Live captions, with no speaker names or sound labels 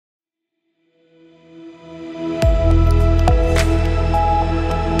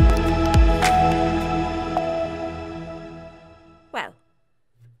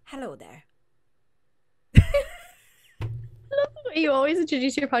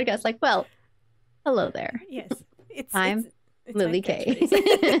introduce your podcast like, well, hello there. Yes, I'm Lily Kay.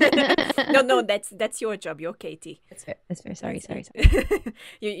 No, that's your job. You're Katie. That's fair. That's fair. Sorry.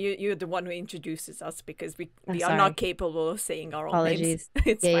 You're the one who introduces us because we are sorry. not capable of saying our own Apologies. names.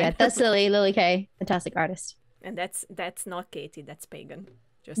 It's fine. Yeah. That's Lily Kay, fantastic artist. And that's not Katie. That's Pagan.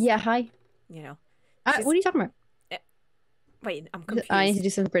 Just Hi. you know. What are you talking about? Wait, I'm confused. I need to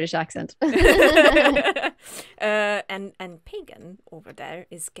do some British accent. And Pagan over there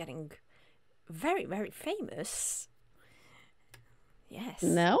is getting very, very famous. Yes.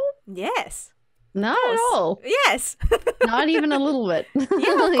 No? Yes. Not at all. Yes. Not even a little bit.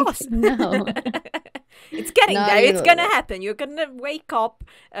 Yeah, of course. No. It's getting Not there. even It's a gonna little happen. You're gonna wake up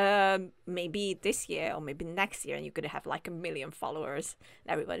maybe this year or maybe next year and you're gonna have like 1 million followers.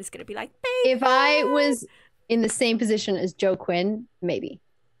 Everybody's gonna be like, Pagan. If I was in the same position as Joe Quinn, maybe.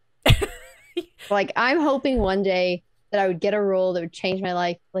 Like, I'm hoping one day that I would get a role that would change my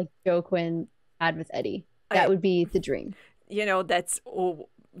life like Joe Quinn had with Eddie. That would be the dream. You know, that's all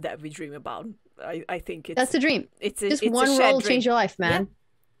that we dream about. I think that's the dream. It's just it's one a role dream. change your life, man.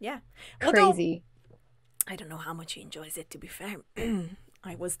 Yeah. Crazy. I don't know how much he enjoys it, to be fair.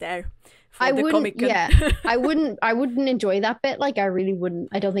 I was there for I the wouldn't, Comic Con. yeah. I wouldn't enjoy that bit. Like, I really wouldn't.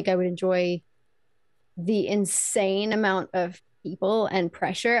 I don't think I would enjoy the insane amount of people and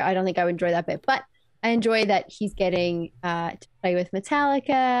pressure. I don't think I would enjoy that bit. But I enjoy that he's getting to play with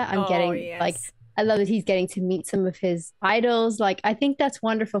Metallica. Like, I love that he's getting to meet some of his idols. Like, I think that's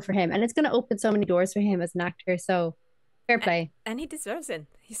wonderful for him. And it's going to open so many doors for him as an actor. So, fair play. And he deserves it.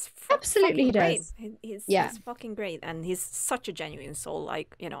 He's absolutely he great. does. He's fucking great. And he's such a genuine soul.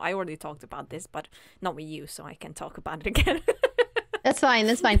 Like, you know, I already talked about this, but not with you. So I can talk about it again. That's fine.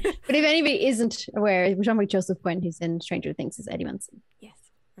 That's fine. But if anybody isn't aware, we're talking about Joseph Quinn, who's in Stranger Things as Eddie Munson. Yes.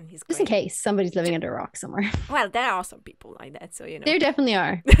 And he's just in case somebody's living under a rock somewhere. Well, there are some people like that, so you know. There definitely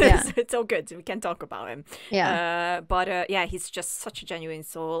are. Yeah. It's all good. We can talk about him. Yeah. But yeah, he's just such a genuine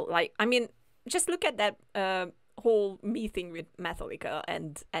soul. Like, I mean, just look at that whole meeting with Metallica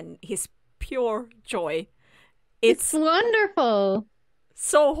and his pure joy. It's wonderful.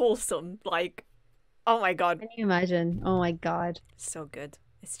 So wholesome. Like, oh my God. Can you imagine? Oh my God. So good.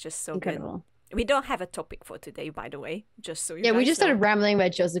 It's just so incredible. Good. We don't have a topic for today, by the way, just so you we just know. started rambling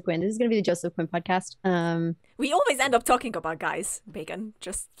about Joseph Quinn. This is going to be the Joseph Quinn podcast. We always end up talking about guys, Pagan,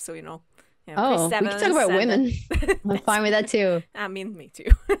 just so you know. We can talk about women. I'm fine with that too. I mean, me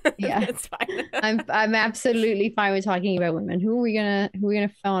too. Yeah, it's fine. I'm absolutely fine with talking about women. Who are we gonna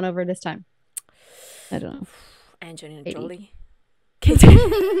fawn over this time? I don't know. Angelina Jolie. Katie.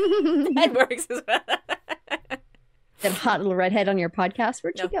 That works as well. That hot little redhead on your podcast.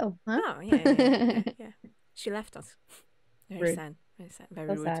 Where'd she go? Huh? Oh, yeah. She left us. Very sad. Very sad. Very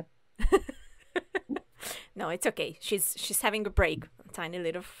rude. Sad. No, it's okay. She's having a break, a tiny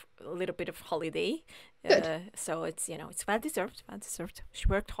little bit of holiday. Good. So it's it's well deserved. Well deserved. She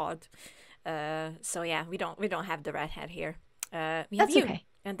worked hard. So yeah, we don't have the redhead here. We have that's you, okay.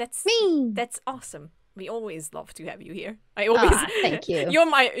 and that's me. That's awesome. We always love to have you here. I always thank you.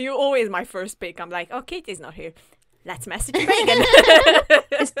 You're always my first pick. I'm like, oh, Katie's not here. Let's message Pagan.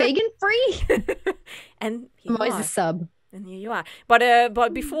 Is Pagan free? And I'm always a sub. And here you are.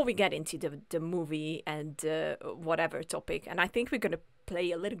 But before we get into the movie and whatever topic, and I think we're gonna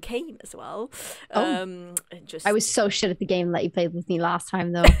play a little game as well. I was so shit at the game that you played with me last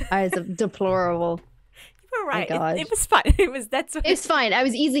time, though. I was deplorable. You were right. Oh, it was fun. It's fine. I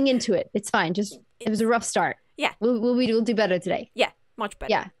was easing into it. It's fine. It was a rough start. Yeah. We'll do better today. Yeah. Much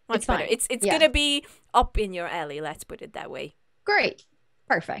better. Yeah, much better. fine. It's gonna be up in your alley. Let's put it that way. Great,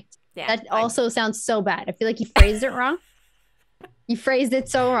 perfect. Yeah, that also sounds so bad. I feel like you phrased it wrong. You phrased it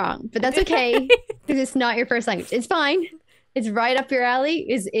so wrong, but that's okay because it's not your first language. It's fine. It's right up your alley.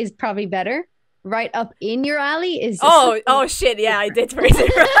 Is probably better. Right up in your alley is. Oh shit! Yeah, I did phrase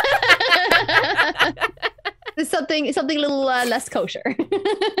it wrong. There's something a little less kosher.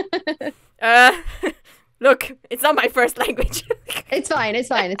 Look, it's not my first language. It's fine.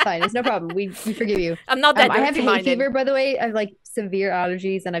 It's no problem. We forgive you. I'm not that I have hay fever, by the way. I have like severe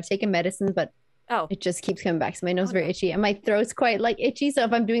allergies and I've taken medicine, but it just keeps coming back. So my nose is very itchy and my throat's quite like itchy. So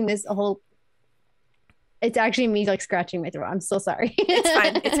if I'm doing this it's actually me like scratching my throat. I'm so sorry.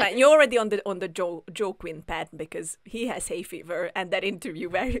 It's fine. You're already on the Joe Quinn pad because he has hay fever and that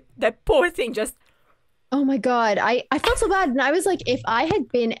interview where that poor thing just. Oh my God. I felt so bad. And I was like, if I had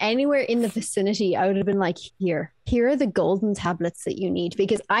been anywhere in the vicinity, I would have been like, here are the golden tablets that you need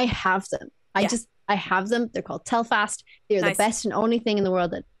because I have them. I have them. They're called Telfast. They're the best and only thing in the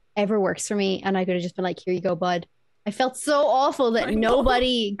world that ever works for me. And I could have just been like, here you go, bud. I felt so awful that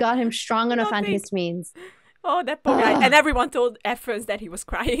nobody got him strong enough antihistamines. Oh, that poor guy. And everyone told Efrons that he was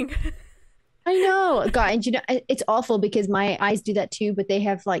crying. I know, God, and you know it's awful because my eyes do that too, but they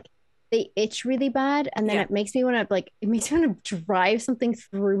have like they itch really bad, and then it makes me want to drive something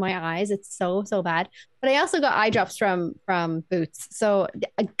through my eyes. It's so bad. But I also got eye drops from Boots, so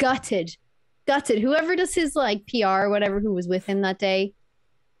gutted. Whoever does his like PR or whatever, who was with him that day,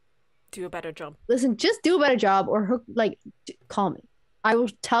 do a better job. Listen, just do a better job, or hook call me. I will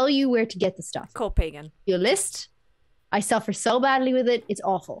tell you where to get the stuff. Call Pagan. Your list. I suffer so badly with it. It's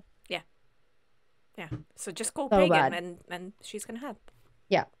awful. Yeah, so just call Pagan and she's gonna help.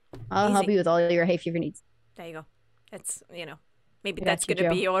 Yeah, I'll help you with all your hay fever needs. There you go. That's maybe that's gonna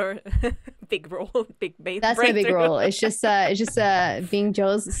be your big role, big breakthrough. That's my big role. It's just being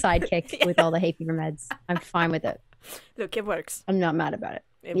Joe's sidekick with all the hay fever meds. I'm fine with it. Look, it works. I'm not mad about it.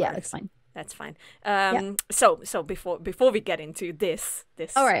 It works. That's fine. That's fine. So before we get into this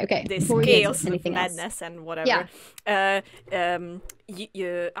all right, okay. This chaos of madness and whatever, I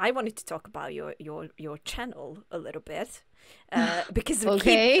wanted to talk about your channel a little bit, because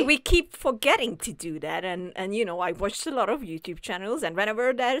we keep forgetting to do that, and I watched a lot of YouTube channels, and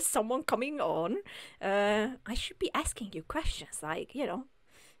whenever there's someone coming on, I should be asking you questions like you.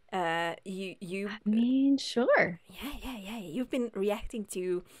 I mean, sure. Yeah. You've been reacting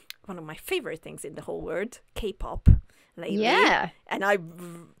to one of my favorite things in the whole world, K-pop, lately. Yeah. And I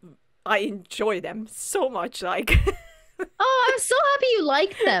enjoy them so much. Like, oh, I'm so happy you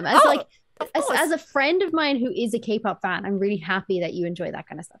like them. As a friend of mine who is a K-pop fan, I'm really happy that you enjoy that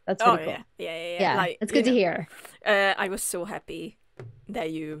kind of stuff. That's really cool. Yeah. Like, it's good to hear. I was so happy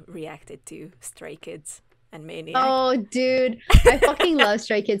that you reacted to Stray Kids and Maniac. Oh, dude, I fucking love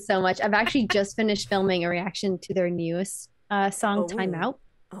Stray Kids so much. I've actually just finished filming a reaction to their newest song, Time Out.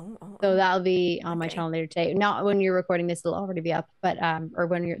 So that'll be on my channel later today. Not when you're recording this, it'll already be up, but or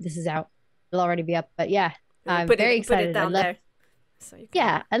when this is out, it'll already be up. But yeah, I'm very excited. Put it down there. So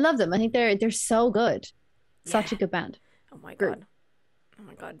I love them. I think they're so good. Such a good band. Oh my god.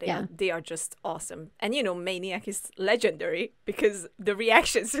 They are just awesome. And Maniac is legendary because the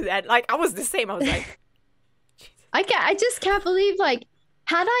reactions to that, like I was the same. I was like, I just can't believe, like,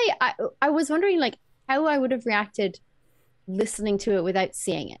 had I was wondering like how I would have reacted listening to it without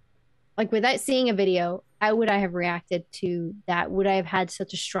seeing it. Like without seeing a video, how would I have reacted to that? Would I have had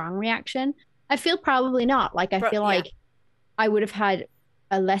such a strong reaction? I feel probably not. Like I feel like I would have had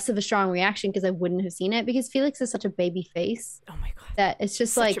a less of a strong reaction because I wouldn't have seen it, because Felix is such a baby face. Oh my god. That it's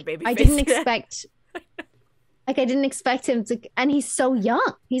just such like I didn't expect like I didn't expect him to, and he's so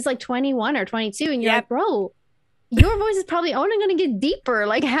young. He's like 21 or 22 and you're like, bro, your voice is probably only going to get deeper.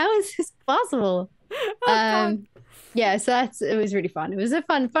 Like, how is this possible? Yeah, so it was really fun. It was a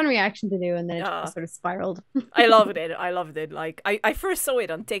fun reaction to do, and then it just sort of spiraled. I loved it. Like, I first saw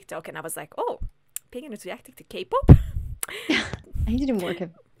it on TikTok, and I was like, oh, Pagan is reacting to K-pop? Yeah, I need to do more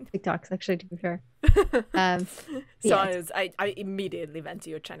TikToks, actually, to be fair. I immediately went to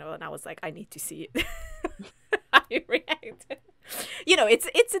your channel, and I was like, I need to see it. How you react.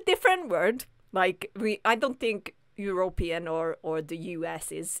 It's a different word. Like, I don't think European or the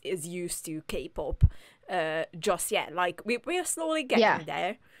US is used to K-pop just yet. Like we are slowly getting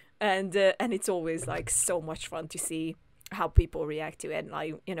there, and it's always like so much fun to see how people react to it. And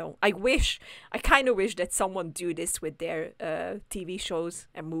I kind of wish that someone do this with their TV shows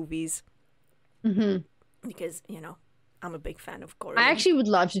and movies, because I'm a big fan of Korean. I actually would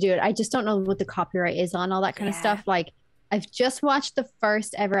love to do it. I just don't know what the copyright is on all that kind of stuff. Like, I've just watched the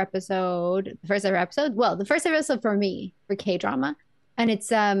first ever episode. Well, the first episode for me, for K-drama. And it's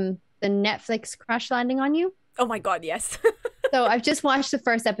the Netflix Crash Landing on You. Oh my god, yes. So I've just watched the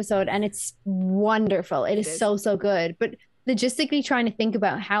first episode and it's wonderful. It is so good. But logistically trying to think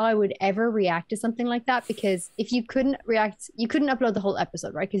about how I would ever react to something like that, because if you couldn't react, you couldn't upload the whole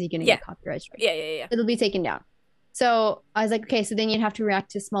episode, right? Because you're going to get copyright strike. Yeah. It'll be taken down. So I was like, okay, so then you'd have to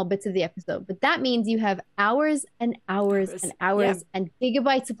react to small bits of the episode. But that means you have hours and hours and hours and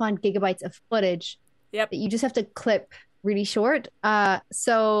gigabytes upon gigabytes of footage that you just have to clip really short.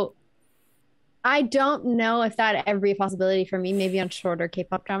 So I don't know if that ever be a possibility for me, maybe on shorter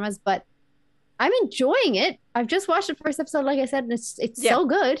K-pop dramas, but I'm enjoying it. I've just watched the first episode, like I said, and it's so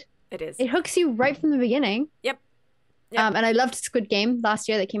good. It is. It hooks you right from the beginning. Yep. And I loved Squid Game last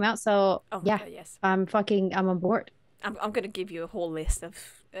year that came out. So God, yes. I'm on board. I'm gonna give you a whole list of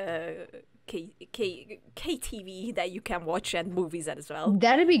KTV that you can watch, and movies as well.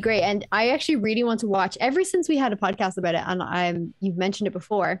 That'd be great. And I actually really want to watch, ever since we had a podcast about it, and you've mentioned it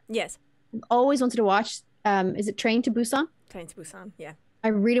before. Yes. I've always wanted to watch. Is it Train to Busan? Train to Busan. Yeah. I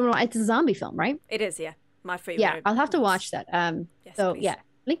really want to. It's a zombie film, right? It is. Yeah. My favorite. Yeah, I'll have to watch that. Yes, so please. yeah.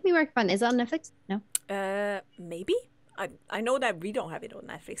 Link me where I can find it. Is it on Netflix? No. Maybe. I know that we don't have it on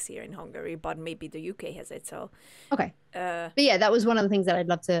Netflix here in Hungary, but maybe the UK has it. So Okay. But yeah, that was one of the things that I'd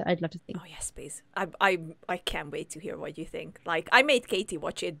love to see. oh yes, please. I can't wait to hear what you think. Like I made Katie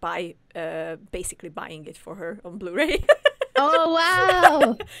watch it by basically buying it for her on Blu-ray. Oh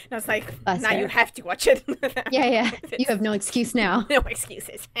wow! And I was like, That's now fair. you have to watch it. Yeah. You have no excuse now. No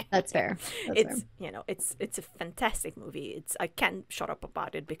excuses. That's fair. That's fair. You know, it's a fantastic movie. I can't shut up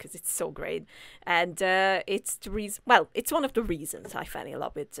about it because it's so great, and it's the reason. Well, it's one of the reasons I fell in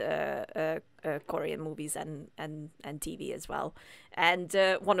love with Korean movies and TV as well, and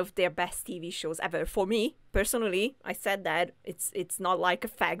one of their best TV shows ever for me personally. I said that it's not like a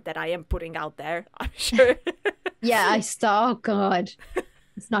fact that I am putting out there. I'm sure. Yeah, oh God.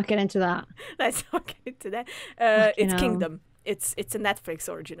 Let's not get into that. Let's not get into that. It's Kingdom. It's a Netflix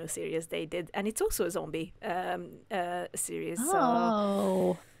original series they did, and it's also a zombie series.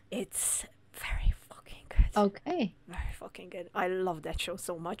 Oh. So it's very fucking good. Okay. Very fucking good. I love that show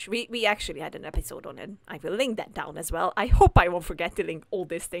so much. We actually had an episode on it. I will link that down as well. I hope I won't forget to link all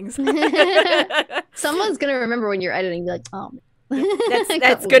these things. Someone's gonna remember when you're editing, be like, oh.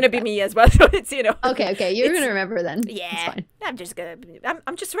 That's gonna be me as well. So it's Okay. You're gonna remember then. Yeah. It's fine.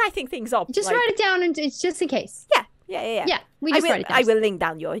 I'm just writing things up. Just write it down, and it's just in case. Yeah. Yeah, we just write it down. I will link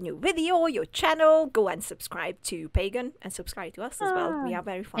down your new video, your channel. Go and subscribe to Pagan and subscribe to us as well. We are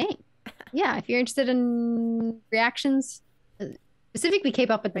very fun. Hey. Yeah, if you're interested in reactions, specifically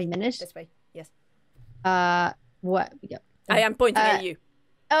K-pop at the minute. This way. Yes. What? Yeah. I am pointing at you.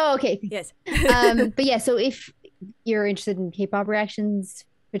 Oh, okay. Yes. But yeah, so if you're interested in K-pop reactions,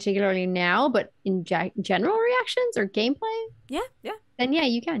 particularly now, but in general reactions or gameplay, then yeah,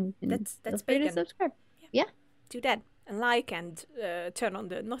 you can. That's Pagan. To subscribe. Yeah. Do that and like and turn on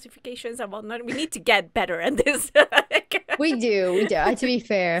the notifications and whatnot. We need to get better at this. We do. To be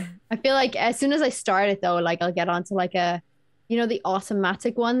fair, I feel like as soon as I start it though, like I'll get onto like the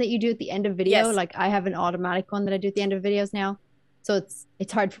automatic one that you do at the end of video. Yes. Like I have an automatic one that I do at the end of videos now, so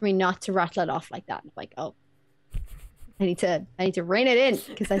it's hard for me not to rattle it off like that. Like, oh, I need to rein it in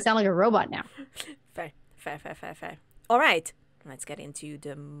because I sound like a robot now. Fair. All right, let's get into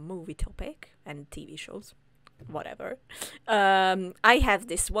the movie topic and TV shows. Whatever. I have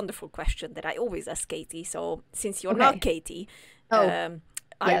this wonderful question that I always ask Katie. So since you're not Katie, I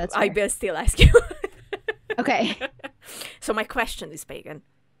will still ask you. Okay. So my question is, Pagan,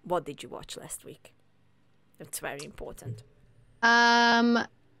 what did you watch last week? It's very important.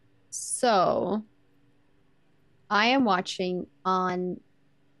 So I am watching on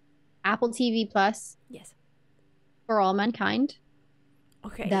Apple TV Plus. Yes. For All Mankind.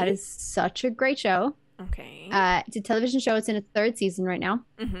 Okay. That is such a great show. Okay. It's a television show. It's in its 3rd season right now.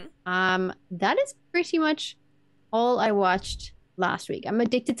 Mm-hmm. That is pretty much all I watched last week. I'm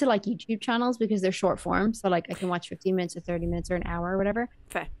addicted to like YouTube channels because they're short form. So like I can watch 15 minutes or 30 minutes or an hour or whatever.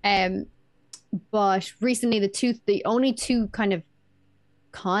 Fair. But recently the only two kind of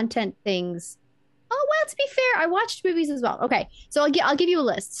content things. Oh, well, to be fair, I watched movies as well. Okay. So I'll give you a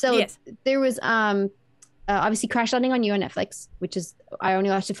list. So yes. There was obviously Crash Landing on You on Netflix, which is I only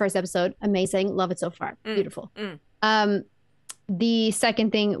watched the first episode. Amazing, love it so far, beautiful. The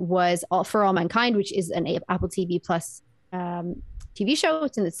second thing was For All Mankind, which is an Apple TV Plus TV show.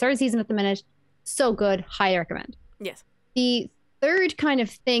 It's in its 3rd season at the minute. So good, highly recommend. Yes. The third kind of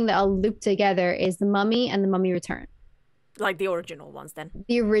thing that I'll loop together is The Mummy and The Mummy Return. Like the original ones, then.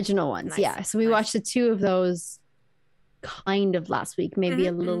 The original ones, nice. Yeah. So we watched the 2 of those kind of last week, maybe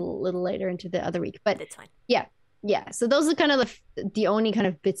a little later into the other week, but it's fine. Yeah. So those are kind of the only kind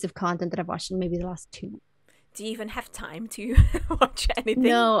of bits of content that I've watched in maybe the last 2. Do you even have time to watch anything?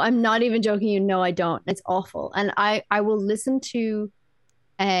 No, I'm not even joking. You know, I don't. It's awful. And I will listen to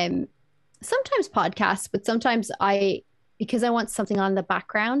sometimes podcasts, but sometimes because I want something on the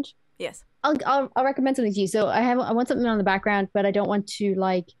background. Yes. I'll recommend something to you. So I want something on the background, but I don't want to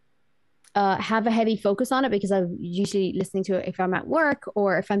like have a heavy focus on it because I'm usually listening to it if I'm at work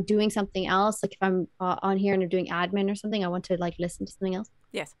or if I'm doing something else. Like if I'm on here and I'm doing admin or something, I want to like listen to something else.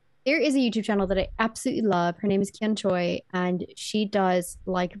 Yes. There is a YouTube channel that I absolutely love. Her name is Kyun Choi, and she does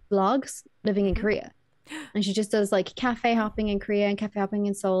like vlogs living in Korea. And she just does like cafe hopping in Korea and cafe hopping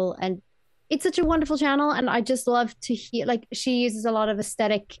in Seoul. And it's such a wonderful channel. And I just love to hear, like, she uses a lot of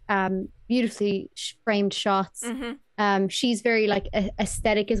aesthetic, beautifully framed shots. She's very like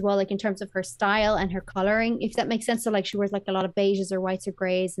aesthetic as well, like in terms of her style and her coloring, if that makes sense. So like she wears like a lot of beiges or whites or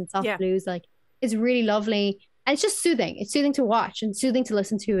grays and soft blues. Like it's really lovely. And it's just soothing. It's soothing to watch and soothing to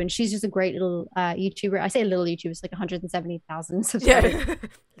listen to. And she's just a great little YouTuber. I say little YouTuber, it's like 170,000 subscribers.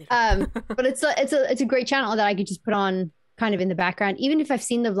 But it's a great channel that I could just put on kind of in the background. Even if I've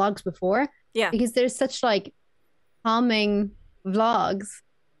seen the vlogs before, Yeah. because there's such like calming vlogs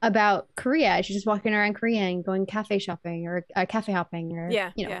about Korea. She's just walking around Korea and going cafe shopping or cafe hopping or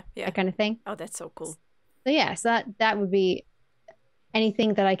Yeah. Yeah. Yeah. that kind of thing. Oh, that's so cool. So yeah, so that would be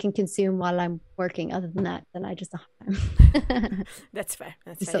anything that I can consume while I'm working. Other than that, then I just don't have time. That's fair.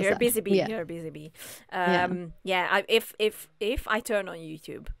 That's It's fair. so You're a sad. busy bee. Yeah, You're a busy bee. yeah. Yeah. If I turn on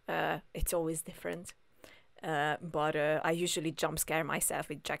YouTube, it's always different. But I usually jump scare myself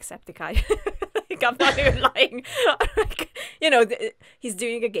with Jacksepticeye. Like, I'm not even lying. Like, he's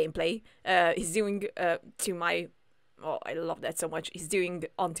doing a gameplay. He's doing to my. Oh, I love that so much. He's doing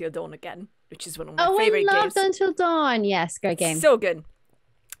Until Dawn again, which is one of my Oh, favorite I loved games. Until Dawn. Yes, great game. So good.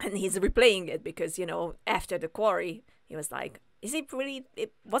 And he's replaying it because after the quarry, he was like, was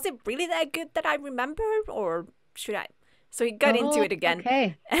it really that good that I remember, or should I? So he got into it again.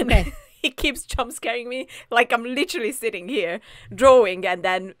 Okay. And Okay. he keeps jump scaring me. Like, I'm literally sitting here drawing, and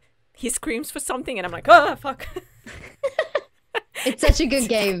then he screams for something, and I'm like, oh, fuck. It's such a good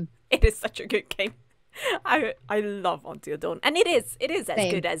game. It is such a good game. I love Until Dawn. And it is as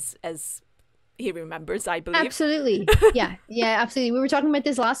Same. good as he remembers, I believe. Absolutely. Yeah. Yeah, absolutely. We were talking about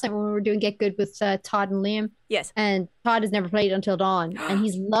this last night when we were doing Get Good with Todd and Liam. Yes. And Todd has never played Until Dawn. And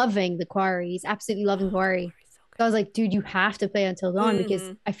he's loving the Quarry. He's absolutely loving the Quarry. So I was like, dude, you have to play Until Dawn because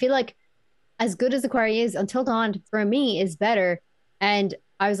I feel like as good as the Quarry is, Until Dawn for me is better. And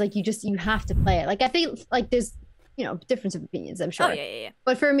I was like, you have to play it. Like, I think like there's, difference of opinions, I'm sure. Oh, yeah.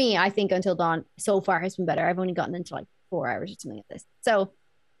 But for me, I think Until Dawn so far has been better. I've only gotten into like 4 hours or something like this. So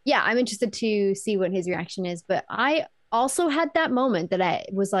yeah, I'm interested to see what his reaction is. But I also had that moment that I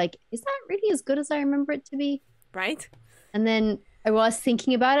was like, is that really as good as I remember it to be? Right? And then I was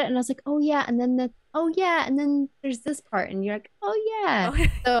thinking about it and I was like, oh yeah. And then and then there's this part. And you're like, oh yeah.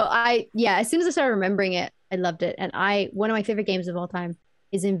 Oh. So as soon as I started remembering it, I loved it. And one of my favorite games of all time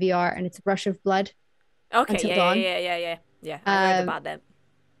is in VR and it's Rush of Blood. Okay, Until Dawn. Yeah. I heard about that.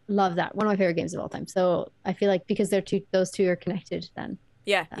 Love that. One of my favorite games of all time. So I feel like because those two are connected, then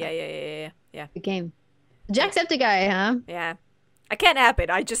Yeah. good game. Jacksepticeye, huh? Yeah. I can't help it.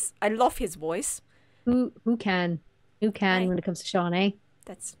 I love his voice. Who can? Who can when it comes to Sean, eh?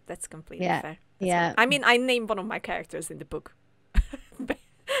 That's completely fair. Yeah. I mean, I named one of my characters in the book.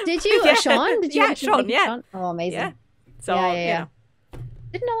 Did you? Yeah. Sean? Did you? Yeah, Sean, yeah. Sean? Oh, amazing. Yeah. So,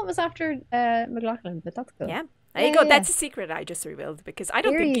 Didn't know it was after McLaughlin, but that's cool. Yeah. There you go. That's a secret I just revealed because I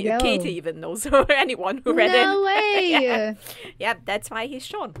don't think Katie even knows or anyone who read it. No way. Yeah, that's why he's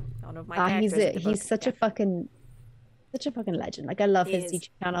Sean. One of my characters. He's such a fucking legend. Like I love his YouTube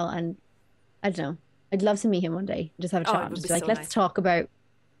channel, and I don't know. I'd love to meet him one day. Just have a chat. Just be like, let's talk about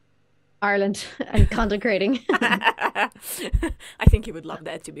Ireland and content creating. I think he would love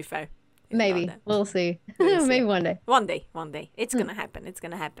that. To be fair. Maybe we'll see. Maybe one day. One day, it's gonna happen. It's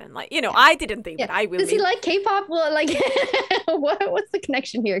gonna happen. Like I didn't think that I will. Does he like K-pop? Well, like, what's the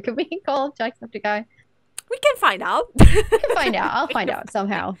connection here? Can we call Jacksepticeye? We can find out. We can find out. I'll find out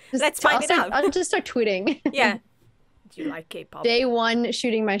somehow. Let's find it out. I'll just start tweeting. Yeah. Do you like K-pop? Day one,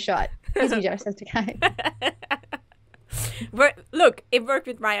 shooting my shot. Please be Jacksepticeye. Look, it worked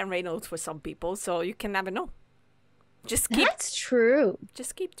with Ryan Reynolds for some people, so you can never know. That's true.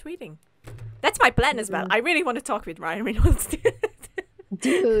 Just keep tweeting. That's my plan as well. I really want to talk with Ryan Reynolds.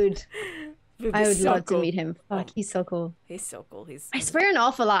 Dude. I would love cool. to meet him. Fuck, he's so cool. He's so cool. I swear an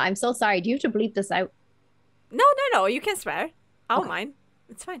awful lot. I'm so sorry. Do you have to bleep this out? No. You can swear. I don't mind.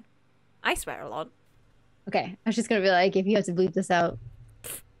 It's fine. I swear a lot. Okay. I was just going to be like, if you have to bleep this out,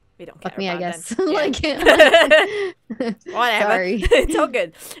 we don't fuck care me, I about guess. Them. Like, whatever. Sorry. It's all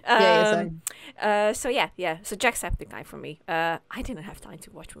good. Sorry. So yeah. So Jacksepticeye for me. I didn't have time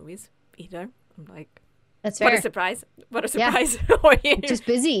to watch movies either. I'm like, that's fair. What a surprise. For you. Just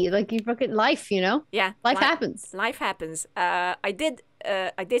busy. Like, you fucking life, Yeah. Life happens. Life happens. I did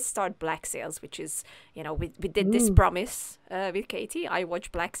start Black Sails, which is, we did this promise with Katie. I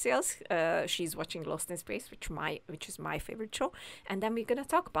watched Black Sails. She's watching Lost in Space, which is my favorite show. And then we're going to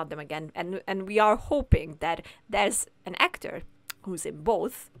talk about them again. And we are hoping that there's an actor who's in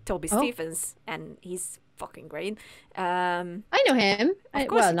both, Toby Stephens, and he's fucking great. I know him. I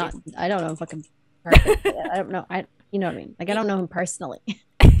don't know him fucking perfect. I don't know. You know what I mean? Like, I don't know him personally.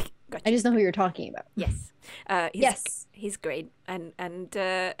 Gotcha. I just know who you're talking about. Yes. He's great. And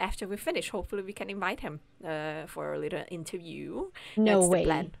after we finish, hopefully we can invite him for a little interview. No way. The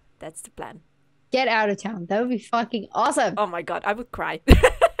plan. That's the plan. Get out of town. That would be fucking awesome. Oh my God, I would cry.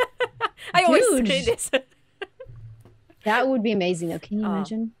 I always say this. That would be amazing though. Can you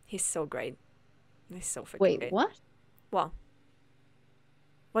imagine? He's so great. He's so freaking great. great. What?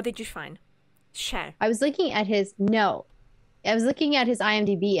 What did you find? Share. I was looking at his. No. I was looking at his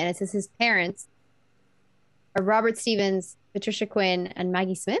IMDb and it says his parents are Robert Stevens, Patricia Quinn, and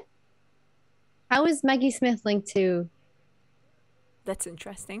Maggie Smith. How is Maggie Smith linked to? That's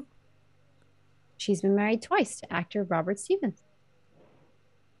interesting. She's been married twice to actor Robert Stevens.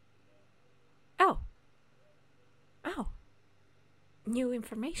 Oh. Oh. New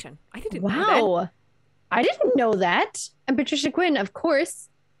information. I didn't know Wow. that. I didn't know that. And Patricia Quinn, of course,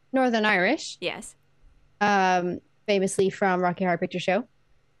 Northern Irish, Yes. famously from Rocky Horror Picture Show.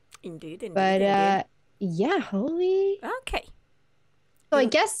 Indeed, indeed, But indeed. yeah, holy. Okay. So I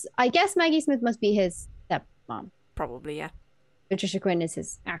guess Maggie Smith must be his stepmom. Probably, yeah. Patricia Quinn is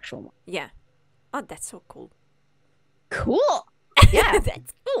his actual mom. Yeah. Oh, that's so cool. Cool. Yeah,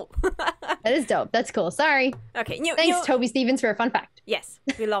 That's cool. that is dope. That's cool. Sorry. Okay. Thanks, Toby Stevens, for a fun fact. Yes,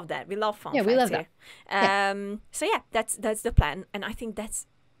 we love that. We love fun Yeah, we facts love here. So yeah, that's the plan, and I think that's.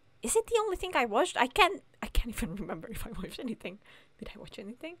 Is it the only thing I watched? I can't even remember if I watched anything. Did I watch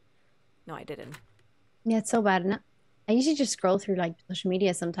anything? No, I didn't. Yeah, it's so bad. And I usually just scroll through like social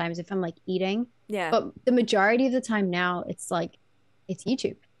media sometimes if I'm like eating. Yeah. But the majority of the time now, it's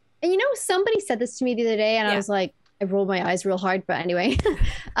YouTube. And you know, somebody said this to me the other day, and I was like, I rolled my eyes real hard. But anyway,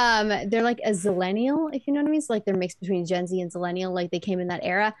 they're like a zillennial, if you know what I mean. So like they're mixed between Gen Z and zillennial. Like they came in that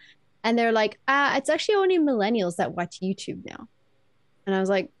era, and they're like, it's actually only millennials that watch YouTube now. And I was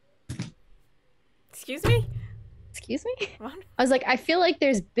like, Excuse me? excuse me? What? I was like, I feel like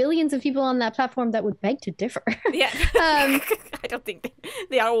there's billions of people on that platform that would beg to differ. Yeah. I don't think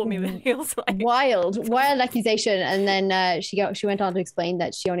they are all millennials. Wild accusation. And then she went on to explain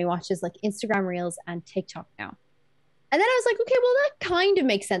that she only watches like Instagram Reels and TikTok now. And then I was like, okay, well, that kind of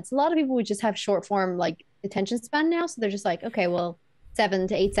makes sense. A lot of people would just have short form like attention span now. So they're just like, okay, well, 7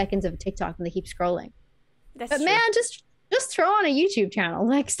 to 8 seconds of TikTok and they keep scrolling. That's but true. man, just throw on a YouTube channel.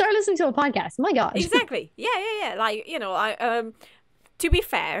 Like start listening to a podcast. My God. Exactly. Yeah. Like, you know, to be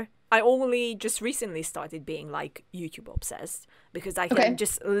fair, I only just recently started being like YouTube obsessed because I can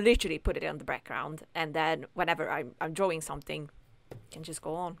just literally put it on the background, and then whenever I'm drawing something, I can just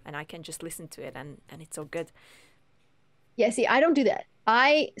go on and I can just listen to it, and it's so good. Yeah, see, I don't do that.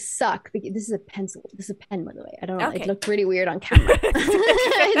 I suck. This is a pencil. This is a pen, by the way. I don't know. Okay. It looked really weird on camera.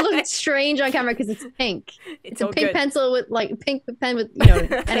 It looked strange on camera because it's pink. It's a pink good. pencil with like pink pen with, you know.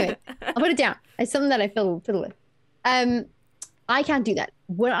 Anyway, I'll put it down. It's something that I fiddle with. I can't do that.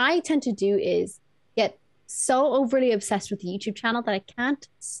 What I tend to do is get so overly obsessed with the YouTube channel that I can't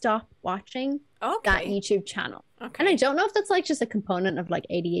stop watching that YouTube channel. Okay. And I don't know if that's like just a component of like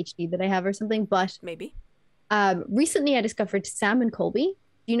ADHD that I have or something, but maybe. Recently I discovered Sam and Colby.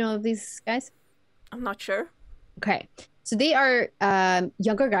 Do you know of these guys? I'm not sure. Okay. So they are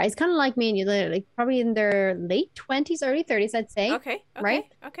younger guys, kind of like me and you, like probably in their late 20s, early 30s, I'd say. Okay. Right?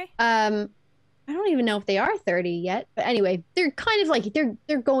 Okay. I don't even know if they are 30 yet, but anyway, they're kind of like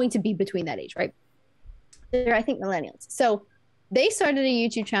they're going to be between that age, right? They're, I think, millennials. So they started a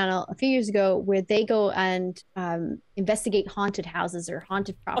YouTube channel a few years ago where they go and investigate haunted houses or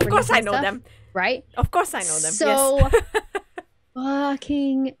haunted properties. Of course I know them. Right? Of course I know them. So yes.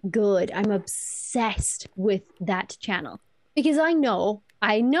 fucking good. I'm obsessed with that channel because I know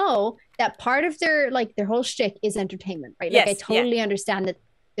that part of their whole shtick is entertainment, right? Like I totally understand that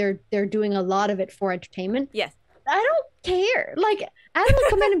they're doing a lot of it for entertainment. Yes. I don't care. Like Adam would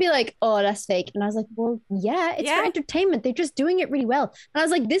come in and be like, "Oh, that's fake," and I was like, "Well, yeah, it's for entertainment. They're just doing it really well." And I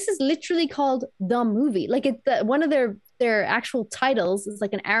was like, "This is literally called The Movie. Like it's one of their actual titles is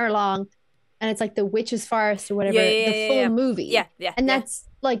like an hour long, and it's like The Witch's Forest or whatever, the full movie. Yeah. And that's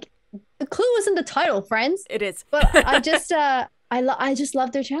like the clue is in the title, friends. It is. But I just I just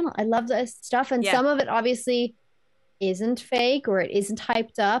love their channel. I love the stuff, and some of it obviously isn't fake or it isn't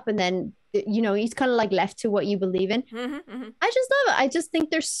hyped up, and then you know he's kind of like left to what you believe in. I just love it. I just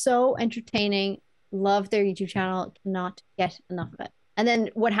think they're so entertaining. Love their YouTube channel. Cannot get enough of it. And then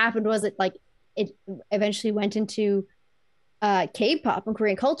what happened was it eventually went into K-pop and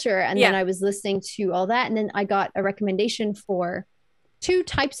Korean culture, and then I was listening to all that, and then I got a recommendation for 2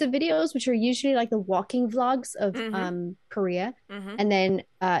 types of videos, which are usually like the walking vlogs of Korea, and then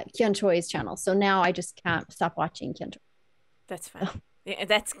Kyun Choi's channel. So now I just can't stop watching Kyun Choi. That's fine. Yeah,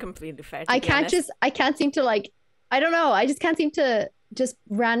 that's completely fair. I can't seem to like, I don't know. I just can't seem to just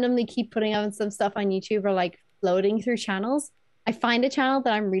randomly keep putting on some stuff on YouTube or like floating through channels. I find a channel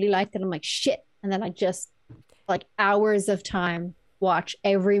that I'm really like that I'm like shit, and then I just like hours of time watch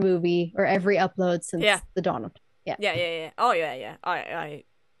every movie or every upload since the dawn of time. Yeah. Oh, yeah. I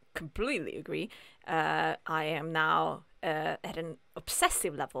completely agree. I am now at an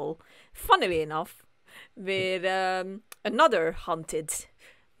obsessive level, funnily enough, with another haunted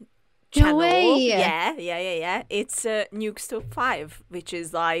channel. way. Yeah. It's Nuke's Top 5, which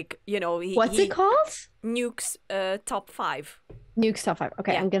is like, you know, What's it called? Nuke's Top 5. Nuke's Top 5.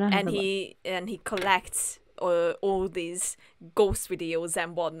 Okay, Yeah. I'm gonna have and a look. he collects all these ghost videos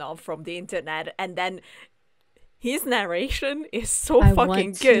and whatnot from the internet, and then his narration is so I fucking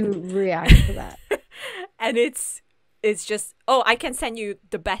want good. to react to that. And it's just, oh, I can send you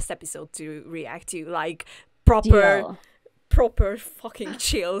the best episode to react to, like Deal. proper fucking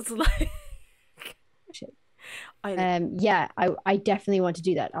chills. Like, Shit. I Yeah, I definitely want to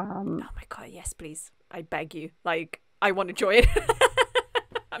do that. oh my god, yes, please, I beg you, like, I want to join it.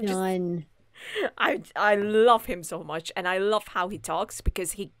 Done. I love him so much, and I love how he talks,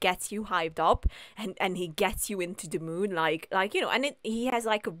 because he gets you hyped up, and he gets you into the mood, like you know, and he has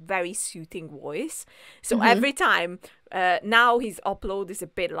like a very soothing voice. So every time, now his upload is a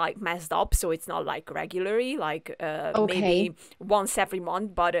bit like messed up, so it's not like regularly, like maybe once every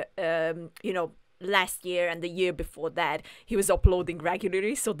month, but you know, last year and the year before that, he was uploading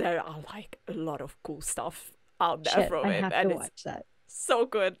regularly, so there are like a lot of cool stuff out there from I him, have and to it's watch that. so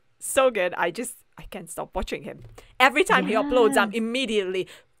good. So good. I can't stop watching him. Every time he uploads, I'm Yes. immediately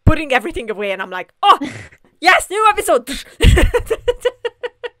putting everything away, and I'm like, oh, yes, new episode.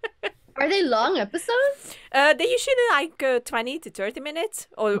 Are they long episodes? They usually like 20 to 30 minutes,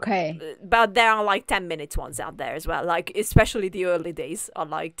 or but there are like 10-minute ones out there as well. Like, especially the early days are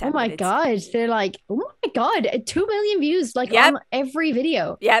like 10 Oh my minutes. god, they're like, oh my god, 2 million views like Yep. on every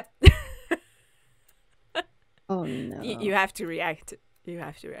video. Yep. Oh no. You have to react. You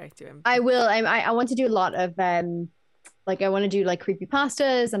have to react to him. I will. I want to do a lot of like I want to do like creepy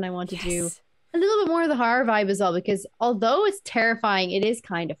pastas, and I want to do a little bit more of the horror vibe as well, because although it's terrifying, it is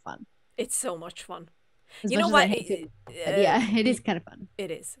kind of fun. It's so much fun. As You much know as what? I hate it, but yeah, it is kind of fun.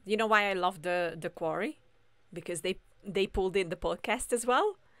 It is. You know why I love the Quarry? Because they pulled in the podcast as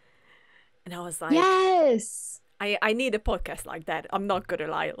well, and I was like, Yes. I need a podcast like that. I'm not gonna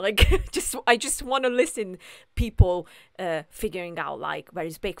lie. Like, I just want to listen people figuring out, like, where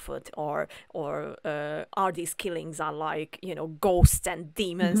is Bigfoot, or are these killings are like, you know, ghosts and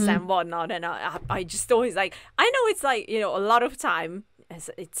demons and whatnot. And I just always like, I know it's like, you know, a lot of time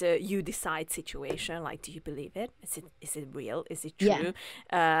it's a you decide situation. Like, do you believe it? Is it real? Is it true?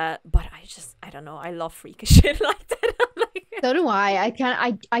 Yeah. But I don't know. I love freaky shit like that. I'm like, So do I.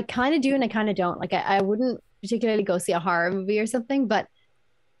 I kind of do, and I kind of don't. Like I wouldn't particularly go see a horror movie or something, but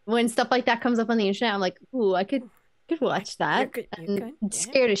when stuff like that comes up on the internet, I'm like, ooh, I could watch that. you could,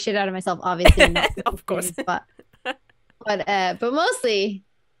 scare the shit out of myself, obviously. Not of course. things, but mostly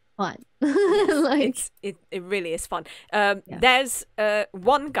fun. Like it really is fun. There's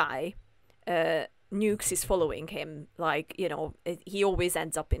one guy, Nukes is following him, like, you know, he always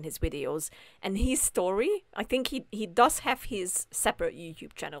ends up in his videos, and his story, I think he does have his separate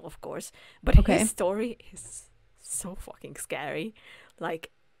YouTube channel, of course, but his story is so fucking scary.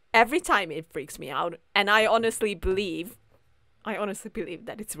 Like, every time it freaks me out, and I honestly believe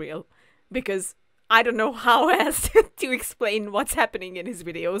that it's real, because I don't know how else to explain what's happening in his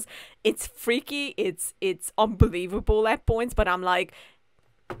videos. It's freaky, it's unbelievable at points, but I'm like,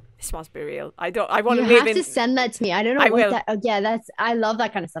 this must be real. I want to live in. You have to send that to me. I don't know what that. Oh, yeah, I love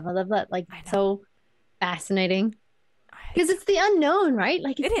that kind of stuff. I love that. Like, so fascinating. Because it's the unknown, right?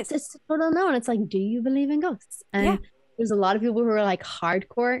 Like, it's the total unknown. It's like, do you believe in ghosts? And there's a lot of people who are like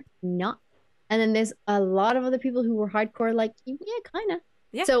hardcore, not. And then there's a lot of other people who were hardcore, like, yeah, kind of.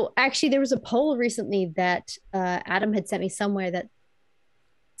 Yeah. So actually, there was a poll recently that Adam had sent me somewhere that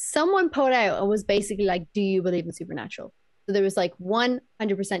someone put out and was basically like, do you believe in supernatural? So there was like 100%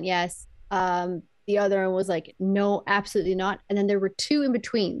 yes. The other one was like, no, absolutely not. And then there were two in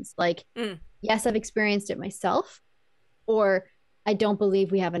betweens, like, yes, I've experienced it myself, or I don't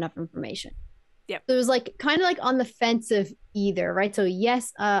believe we have enough information. Yeah. So it was like kind of like on the fence of either, right? So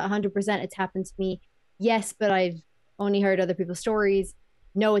yes, 100% it's happened to me. Yes, but I've only heard other people's stories.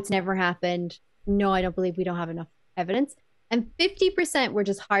 No, it's never happened. No, I don't believe we don't have enough evidence. And 50% were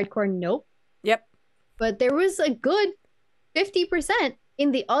just hardcore nope. Yep. But there was a good 50%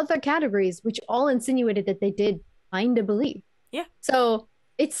 in the other categories, which all insinuated that they did kind of believe. Yeah. So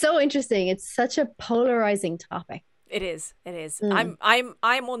it's so interesting. It's such a polarizing topic. It is. It is. I'm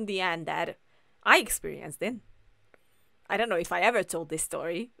on the end that I experienced it. I don't know if I ever told this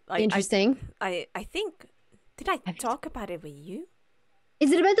story. Like, interesting. I think, did I talk about it with you?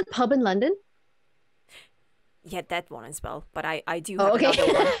 Is it about the pub in London? Yeah, that one as well. But I do have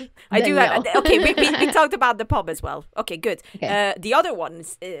another one. I do have. Okay, we talked about the pub as well. Okay, good. Okay. The other one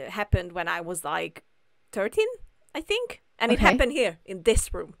happened when I was like 13, I think, and it happened here in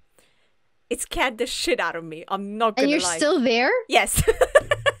this room. It scared the shit out of me. I'm not gonna lie. And you're still there? Yes.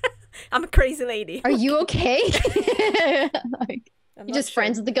 I'm a crazy lady. Are you okay? Like, I'm you not just sure.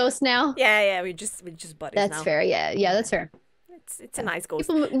 friends with the ghost now? Yeah. We just buddies That's now. fair. Yeah, that's fair. It's a nice ghost.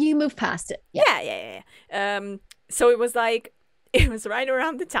 You move past it. Yeah. Yeah. So it was like it was right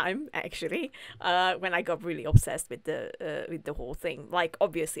around the time actually when I got really obsessed with the whole thing. Like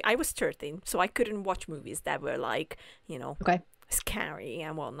obviously I was 13, so I couldn't watch movies that were like, you know, Okay. scary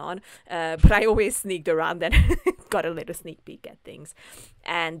and whatnot. But I always sneaked around and got a little sneak peek at things.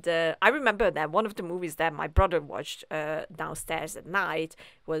 And I remember that one of the movies that my brother watched downstairs at night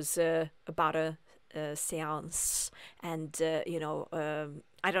was about a seance, and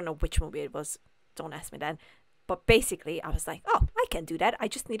I don't know which movie it was. Don't ask me that. But basically, I was like, oh, I can do that. I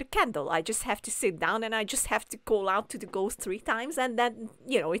just need a candle. I just have to sit down and I just have to call out to the ghost 3 times, and then,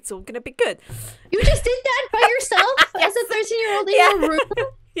 it's all going to be good. You just did that by yourself as a 13-year-old in your room?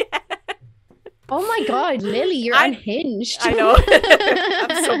 Yeah. Oh my God, Lily, you're unhinged. I know.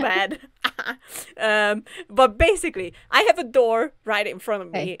 I'm so bad. But basically, I have a door right in front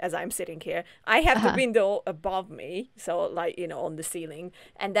of me as I'm sitting here. I have the window above me, so like, on the ceiling.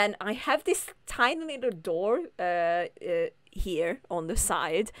 And then I have this tiny little door here on the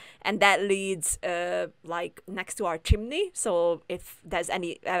side, and that leads like next to our chimney. So if there's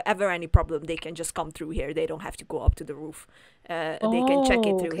ever any problem, they can just come through here. They don't have to go up to the roof. They can check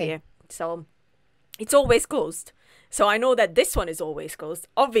it through here. So it's always closed. So I know that this one is always closed.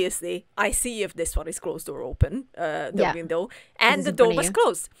 Obviously, I see if this one is closed or open, the window, and the door was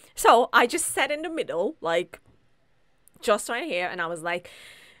closed. So I just sat in the middle, like just right here, and I was like,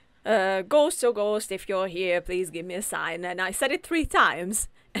 ghost, oh ghost, if you're here, please give me a sign. And I said it 3 times.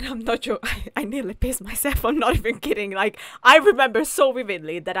 And I'm not sure, I nearly pissed myself. I'm not even kidding. Like, I remember so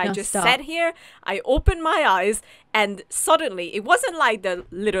vividly that I just sat here, I opened my eyes, and suddenly, it wasn't like the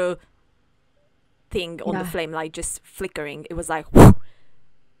little thing on the flame light just flickering. It was like, whoosh,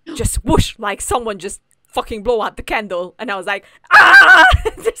 just whoosh, like someone just fucking blow out the candle. And I was like, ah!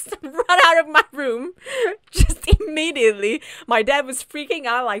 Just run out of my room. Just immediately. My dad was freaking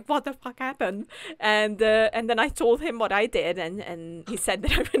out, like, what the fuck happened? And then I told him what I did, and he said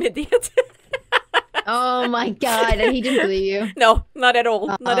that I'm an idiot. Oh my God, and he didn't believe you. No, not at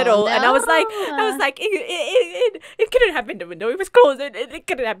all. Not at all. No. And I was like, it couldn't have been the window. It was closed. It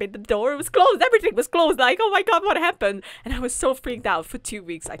couldn't have been the door. It was closed. Everything was closed. Like, oh my God, what happened? And I was so freaked out. For 2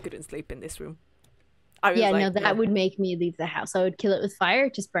 weeks, I couldn't sleep in this room. That would make me leave the house. I would kill it with fire,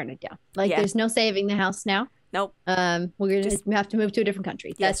 just burn it down. Like, there's no saving the house now. Nope. We're gonna have to move to a different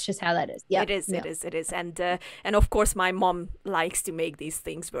country. That's just how that is. Yeah, it is. And of course, my mom likes to make these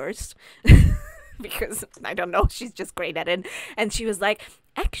things worse. Because I don't know, she's just great at it. And she was like,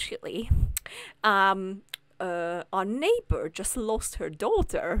 actually, our neighbor just lost her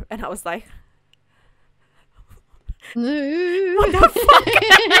daughter. And I was like, what the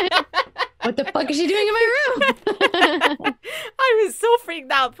fuck? What the fuck is she doing in my room? I was so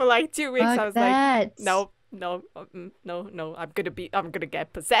freaked out for like 2 weeks. I was like, no, I'm gonna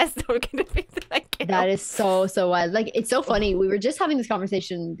get possessed. I'm gonna be like, that is so wild. Like, it's so funny. We were just having this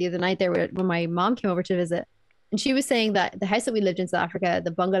conversation the other night there when my mom came over to visit, and she was saying that the house that we lived in South Africa,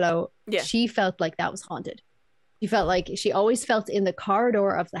 the bungalow, she felt like that was haunted. She felt like she always felt in the corridor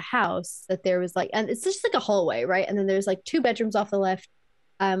of the house that there was like, and it's just like a hallway, right? And then there's like 2 bedrooms off the left,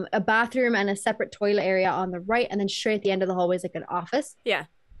 a bathroom and a separate toilet area on the right, and then straight at the end of the hallway is like an office. Yeah.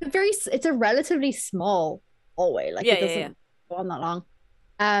 It's a relatively small hallway. Like, it doesn't go on that long.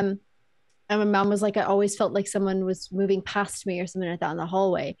 And my mom was like, I always felt like someone was moving past me or something like that in the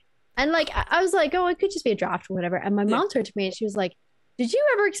hallway. And like, I was like, oh, it could just be a draft or whatever. And my mom turned to me and she was like, did you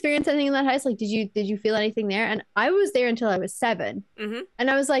ever experience anything in that house? Like, did you feel anything there? And I was there until I was 7. Mm-hmm. And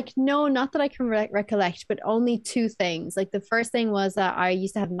I was like, no, not that I can recollect, but only 2 things. Like, the first thing was that I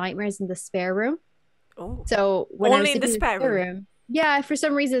used to have nightmares in the spare room. Oh, so when only I was in the spare room. Yeah, for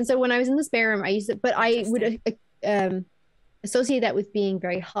some reason. So when I was in the spare room, I used it, but I would associate that with being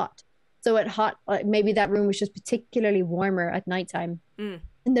very hot. So at hot, maybe that room was just particularly warmer at nighttime. And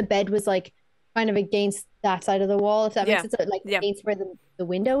the bed was like kind of against that side of the wall, if that makes sense. Like against where the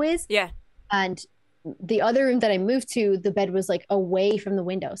window is. Yeah. And the other room that I moved to, the bed was like away from the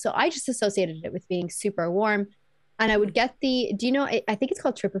window. So I just associated it with being super warm. And I would get I think it's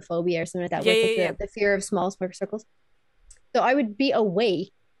called trypophobia or something like that. The fear of small smoke circles. So I would be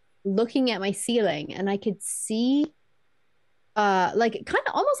awake looking at my ceiling and I could see like kind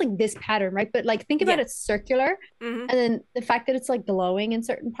of almost like this pattern, right? But like, think about it circular. And then the fact that it's like glowing in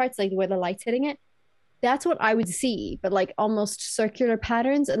certain parts, like where the light's hitting it, that's what I would see, but like almost circular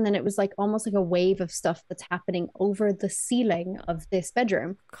patterns. And then it was like almost like a wave of stuff that's happening over the ceiling of this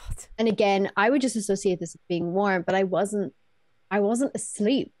bedroom. God. And again, I would just associate this with being warm, but I wasn't I wasn't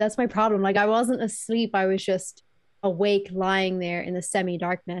asleep. That's my problem. Like I wasn't asleep. I was just awake, lying there in the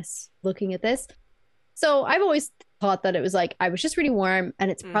semi-darkness, looking at this. So I've always thought that it was like I was just really warm,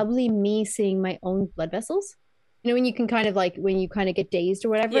 and it's Mm. probably me seeing my own blood vessels. You know, when you can kind of like when you kind of get dazed or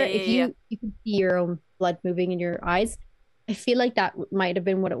whatever, Yeah, if yeah, yeah. you can see your own blood moving in your eyes, I feel like that might have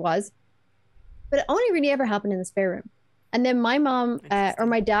been what it was. But it only really ever happened in the spare room. And then my mom or Interesting.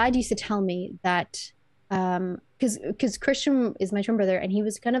 my dad used to tell me that because Christian is my twin brother, and he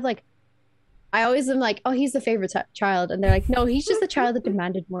was kind of like I always am like, oh, he's the favorite child, and they're like, no, he's just the child that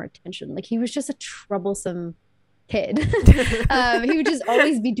demanded more attention. Like he was just a troublesome kid. He would just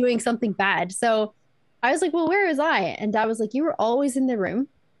always be doing something bad. So I was like, well, where was I? And dad was like, you were always in the room,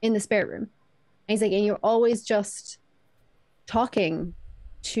 in the spare room. And he's like, and you're always just talking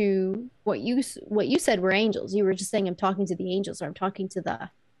to what you said were angels. You were just saying I'm talking to the angels, or I'm talking to the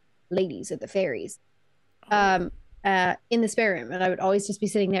ladies or the fairies. Oh, Um in the spare room, and I would always just be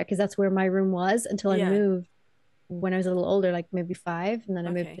sitting there because that's where my room was until I yeah. moved when I was a little older, like maybe 5, and then I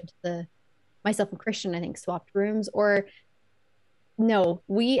moved Okay. into the myself and Christian, I think, swapped rooms. Or no,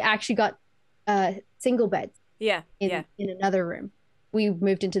 we actually got single beds Yeah, yeah, in another room. We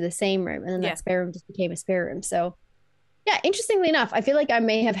moved into the same room, and then yeah. that spare room just became a spare room. So yeah, interestingly enough, I feel like I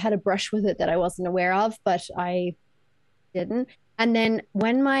may have had a brush with it that I wasn't aware of, but I didn't. And then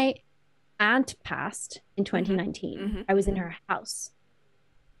when my aunt passed in Mm-hmm. 2019, Mm-hmm. I was in Mm-hmm. her house.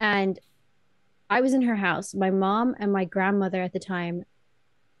 And I was in her house. My mom and my grandmother at the time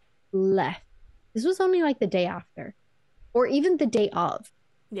left. This was only like the day after, or even the day of.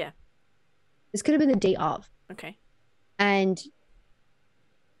 Yeah. This could have been the day of. Okay. And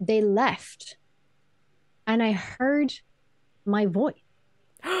they left. And I heard my voice.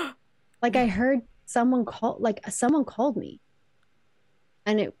 Like I heard someone called me.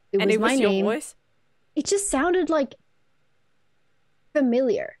 And it And was it my was your name. voice? It just sounded like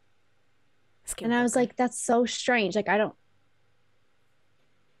familiar. And I was Skinwalker. like, that's so strange. Like I don't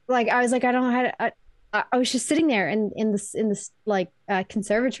like I was like, I don't know how to I was just sitting there in this like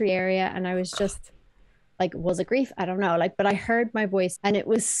conservatory area, and I Oh was just God. like, was it grief? I don't know. Like, but I heard my voice, and it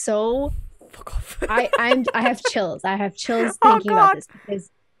was so Fuck off. I have chills. I have chills Oh thinking about God. this because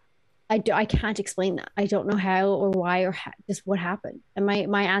I can't explain that. I don't know how or why or just what happened. And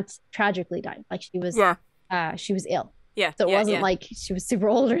my aunt tragically died. Like Yeah. she was ill. Yeah. So it Yeah. wasn't Yeah. like she was super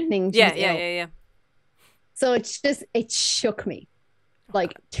old or anything. She Yeah. was Yeah. ill. Yeah. Yeah. So it shook me Oh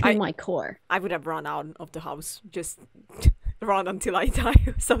like God. to my core. I would have run out of the house. Just run until I die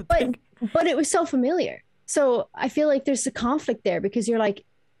or but something. but it was so familiar. So I feel like there's a conflict there because you're like,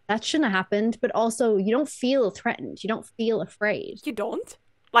 that shouldn't have happened, but also you don't feel threatened. You don't feel afraid. You don't?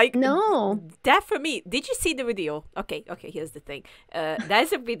 Like No. that for me. Did you see the video? Okay, okay, here's the thing.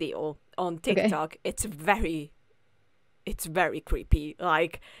 There's a video on Okay. TikTok. It's very creepy.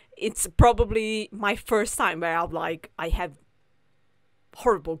 Like it's probably my first time where I'm like I have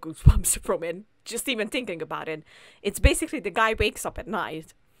horrible goosebumps from it. Just even thinking about it. It's basically the guy wakes up at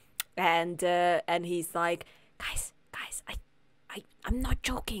night and he's like, guys, I'm not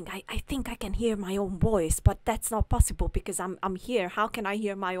joking. I think I can hear my own voice, but that's not possible because I'm here. How can I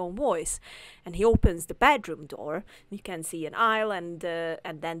hear my own voice? And he opens the bedroom door. You can see an aisle and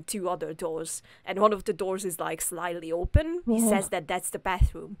then 2 other doors, and one of the doors is like slightly open. He Oh, says that that's the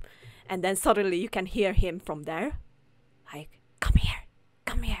bathroom, and then suddenly you can hear him from there, like, come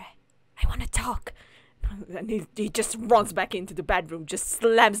here, I want to talk. And he just runs back into the bedroom, just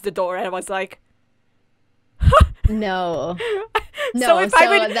slams the door, and I was like, no. so No, so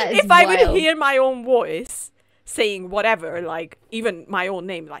that is if I would wild. hear my own voice saying whatever, like even my own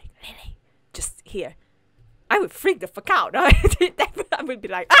name, like Lily, just here, I would freak the fuck out. I would be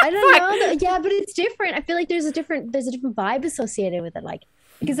like, I don't fuck. know. Yeah, but it's different. I feel like there's a different vibe associated with it. Like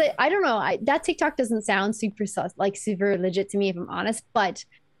because I don't know. That TikTok doesn't sound super like super legit to me if I'm honest. But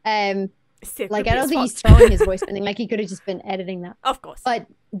um Still like creepy I don't as think fuck. he's throwing his voice or anything. Like he could have just been editing that. Of course.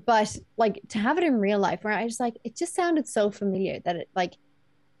 But like to have it in real life where I just like it just sounded so familiar that it like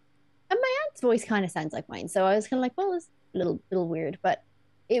and my aunt's voice kind of sounds like mine. So I was kind of like, well, it's a little weird, but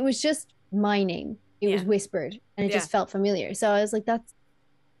it was just my name. It was Yeah. whispered and it Yeah. just felt familiar. So I was like, that's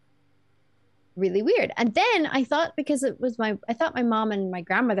really weird. And then I thought because I thought my mom and my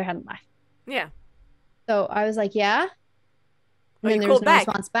grandmother hadn't left. Yeah. So I was like, yeah. Oh, And then you there was called no back?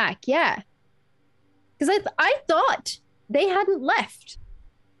 response back. Yeah. Because I thought they hadn't left.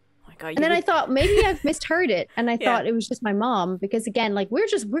 Oh my God. And then I thought maybe I've misheard it. And I Yeah. thought it was just my mom because again, like we're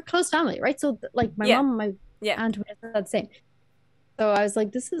close family, right? So like my Yeah. mom and my Yeah. aunt were the same. So I was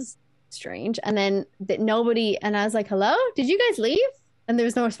like, this is strange. And then nobody, and I was like, hello, did you guys leave? And there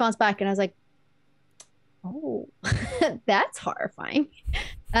was no response back. And I was like, oh, that's horrifying.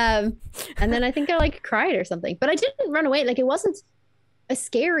 Um, and then I think I like cried or something, but I didn't run away. Like it wasn't a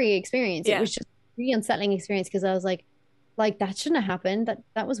scary experience. It Yeah. was just a really unsettling experience because I was like that shouldn't have happened.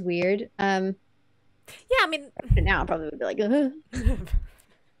 That was weird. Yeah, I mean, Now I probably would be like,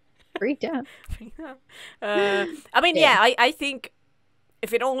 freaked out. I mean, Yeah. yeah, I think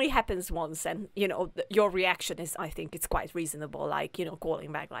if it only happens once, and you know, your reaction is, I think it's quite reasonable. Like, you know,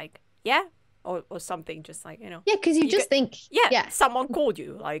 calling back, like, yeah, or something, just like, you know, Yeah, because you just think, yeah, yeah, someone called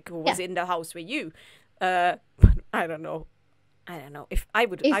you, like, who was yeah. in the house with you. I don't know. I don't know if I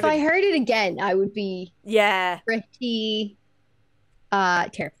would. If I heard it again, I would be Yeah, pretty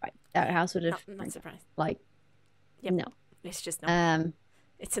terrified. That house would have not surprised. like Yep. no. It's just no.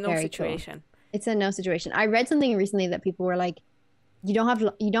 It's a no Very situation. Cool. It's a no situation. I read something recently that people were like, you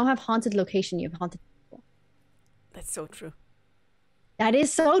don't have haunted location, you have haunted people. That's so true. That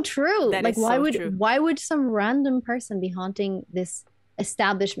is so true. That like is so true. why would some random person be haunting this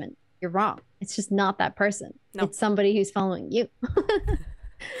establishment? You're wrong. It's just not that person. No. It's somebody who's following you.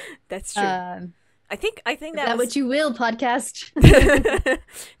 That's true. I think that what you will podcast.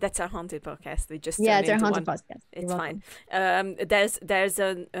 That's our haunted podcast. We just it's our haunted podcast. It's fine. There's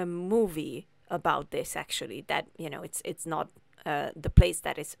a movie about this actually. That, you know, it's not the place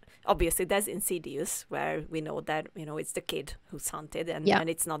that is obviously there's Insidious, where we know that, you know, it's the kid who's haunted, and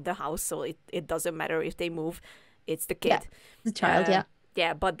it's not the house, so it doesn't matter if they move, it's the kid, the child.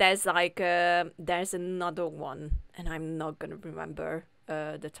 Yeah, but there's like there's another one, and I'm not gonna remember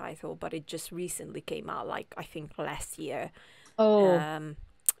the title, but it just recently came out, like I think last year. Oh, I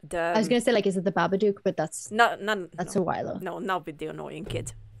was gonna say, like, is it the Babadook? But that's that's a while. No, not with the annoying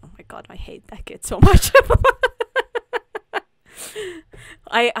kid. Oh my god, I hate that kid so much.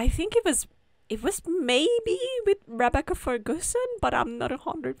 I think it was maybe with Rebecca Ferguson, but I'm not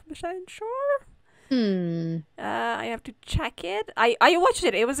 100% sure. I have to check it. I watched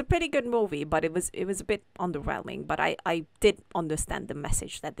it. It was a pretty good movie, but it was a bit underwhelming. But I did understand the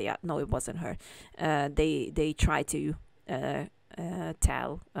message that they are. No, it wasn't her. They try to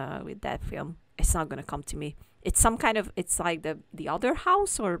tell with that film. It's not gonna come to me. It's some kind of. It's like the other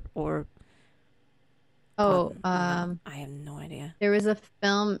house or. I have no idea. There was a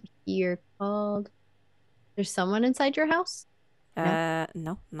film here called "There's Someone Inside Your House."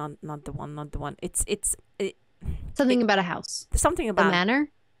 No, not the one. Not the one. It's something about a house. Something about the manor.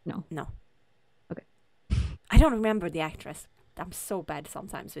 No. Okay. I don't remember the actress. I'm so bad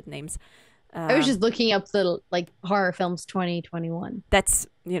sometimes with names. I was just looking up the like horror films 2021. That's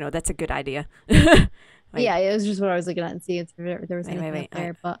a good idea. Yeah, it was just what I was looking at and see if there was anything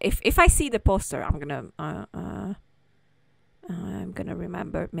there. But if I see the poster, I'm gonna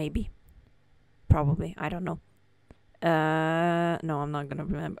remember, maybe, probably. I don't know. No, I'm not gonna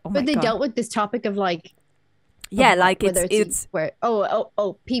remember. Oh but they dealt with this topic of like, like it's where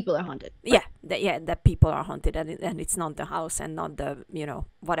people are haunted. Yeah, that people are haunted, and it's not the house and not the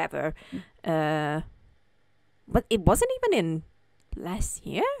whatever. But it wasn't even in last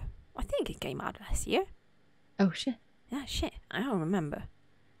year. I think it came out last year. Oh shit. Yeah, shit. I don't remember.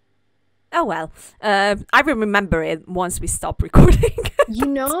 Oh well. I will remember it once we stop recording.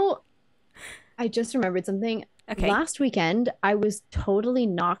 I just remembered something. Okay. Last weekend, I was totally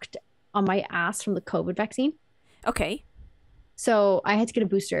knocked on my ass from the COVID vaccine. Okay. So I had to get a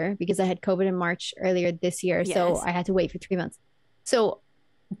booster because I had COVID in March earlier this year. Yes. So I had to wait for 3 months. So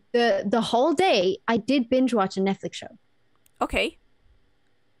the whole day, I did binge watch a Netflix show. Okay.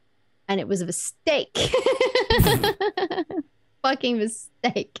 And it was a mistake. Fucking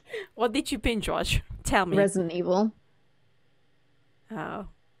mistake. What did you binge watch? Tell me. Resident Evil. Oh.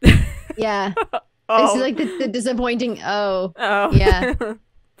 Yeah. This is like the disappointing. Oh. Yeah.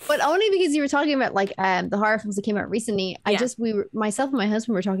 But only because you were talking about like the horror films that came out recently. Myself and my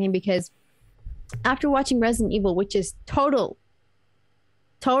husband were talking because after watching Resident Evil, which is totally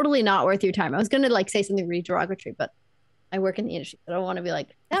not worth your time. I was gonna like say something really derogatory, but I work in the industry, so I don't want to be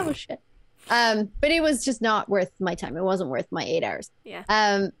like, that was shit. But it was just not worth my time. It wasn't worth my 8 hours. Yeah.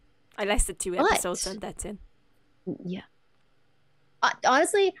 I lasted 2 episodes and that's it. Yeah.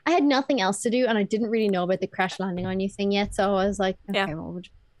 Honestly, I had nothing else to do, and I didn't really know about the crash landing on you thing yet. So I was like, okay, well,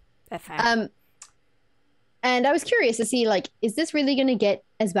 that's fair. And I was curious to see, like, is this really going to get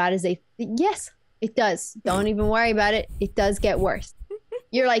as bad as they? Yes, it does. Don't even worry about it. It does get worse.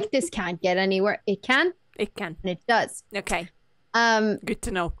 You're like, this can't get anywhere. It can. It can. And it does. Okay. Good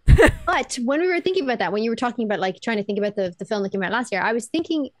to know. But when we were thinking about that, when you were talking about like trying to think about the film that came out last year, I was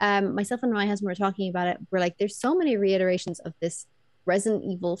thinking, myself and my husband were talking about it. We're like, there's so many reiterations of this Resident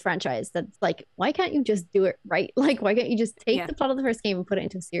Evil franchise that's like, why can't you just do it right? Like, why can't you just take Yeah. the plot of the first game and put it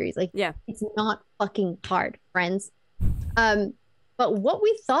into a series? Like, Yeah. it's not fucking hard, friends. But what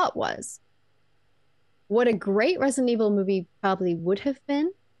we thought was what a great Resident Evil movie probably would have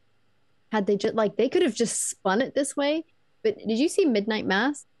been had they just like they could have just spun it this way. But did you see Midnight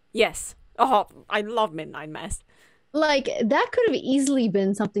Mass? Yes. Oh, I love Midnight Mass. Like that could have easily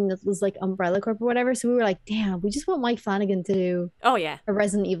been something that was like Umbrella Corp or whatever. So we were like, damn, we just want Mike Flanagan to do Oh yeah. a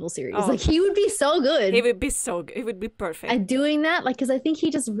Resident Evil series. Oh. Like he would be so good. It would be so good. It would be perfect. At doing that, like because I think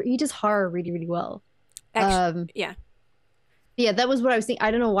he just horror really, really well. Actually, yeah. Yeah, that was what I was thinking. I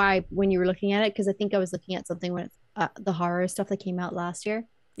don't know why when you were looking at it, because I think I was looking at something with the horror stuff that came out last year.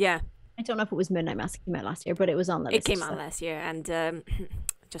 Yeah. I don't know if it was Midnight Mass that came out last year, but it was on the list. It came out last year, and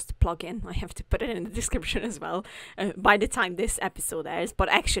just to plug in, I have to put it in the description as well. By the time this episode airs, but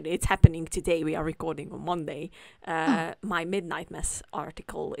actually it's happening today. We are recording on Monday. My Midnight Mass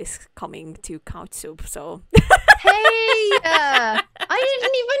article is coming to Couch Soup, so... Hey! I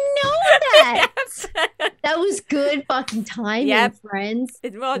didn't even know that! That was good fucking timing, friends.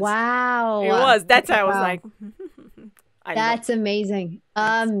 It was. Wow. It was. That's why I was like... That's amazing.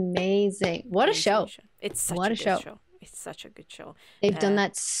 Amazing. What a show. It's such what a a show. good show. It's such a good show. They've done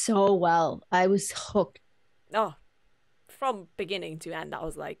that so well. I was hooked. Oh, from beginning to end, I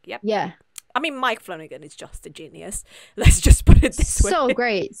was like, yep. Yeah. I mean, Mike Flanagan is just a genius. Let's just put it this way. So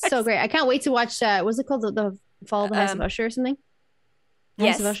great. So great. I can't wait to watch, what's it called? The Fall of the House of Usher or something?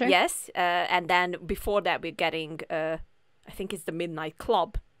 Yes. And then before that, we're getting, I think it's the Midnight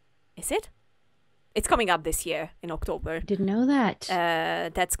Club. Is it? It's coming up this year in October. Didn't know that.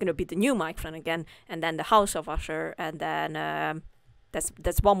 That's going to be the new Mike Flanagan. And then the House of Usher. And then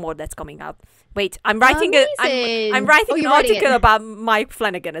there's one more that's coming up. Wait, I'm writing I'm writing an article about Mike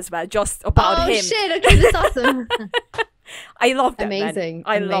Flanagan as well, just about him. Oh shit, okay, that's awesome. I love that man.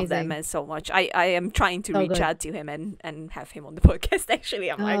 I love that man so much. I am trying to reach out to him and have him on the podcast.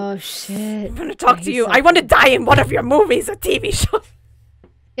 Actually, I'm like, oh shit, I'm gonna talk to you. I want to die in one of your movies or TV shows.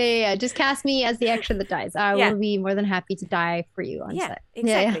 Yeah. Just cast me as the extra that dies. I will be more than happy to die for you on set.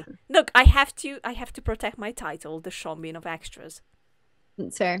 Exactly. Yeah. Look, I have to protect my title, the Sean Bean of extras.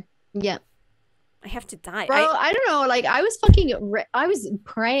 That's fair. Yeah. I have to die. Bro, I don't know. Like I was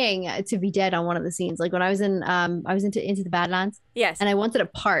praying to be dead on one of the scenes. Like when I was into the Badlands. Yes. And I wanted a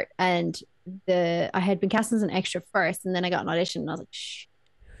part, and I had been cast as an extra first, and then I got an audition, and I was like, shh.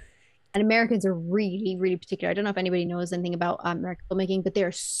 And Americans are really, really particular. I don't know if anybody knows anything about American filmmaking, but they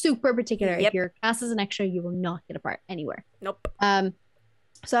are super particular. Yep. If you're cast as an extra, you will not get a part anywhere. Nope.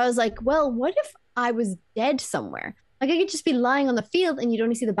 So I was like, well, what if I was dead somewhere? Like I could just be lying on the field and you'd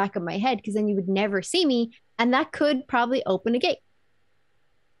only see the back of my head, because then you would never see me, and that could probably open a gate.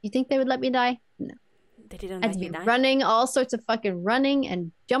 You think they would let me die? No. They didn't let me die. Running, all sorts of fucking running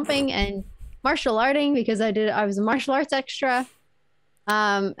and jumping and martial arting, because I was a martial arts extra.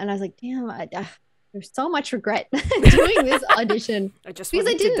 And I was like, damn, there's so much regret doing this audition. I just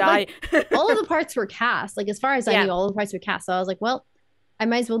wanted to die. Like, all of the parts were cast. Like as far as I knew, all the parts were cast. So I was like, well, I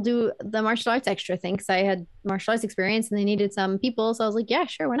might as well do the martial arts extra thing, because I had martial arts experience and they needed some people. So I was like, yeah,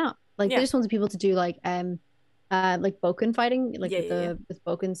 sure, why not? Like they just wanted people to do like Boken fighting, like with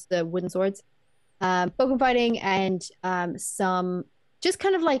Bokens, the wooden swords, Boken fighting, and some just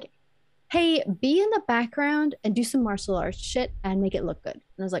kind of like, hey, be in the background and do some martial arts shit and make it look good. And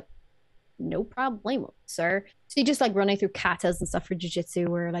I was like, no problemo, sir. So you just like running through katas and stuff for jiu-jitsu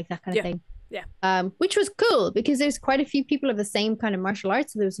or like that kind of thing. Yeah. Which was cool, because there's quite a few people of the same kind of martial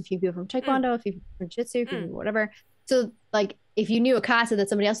arts. So there was a few people from Taekwondo, a few people from jiu-jitsu, whatever. So like if you knew a kata that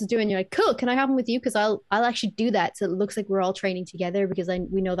somebody else is doing, you're like, cool, can I have them with you? Because I'll actually do that. So it looks like we're all training together, because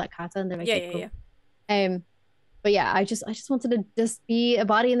we know that kata. And they're like, cool. But yeah, I just wanted to just be a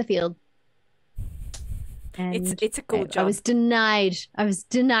body in the field. And it's a cool job. I was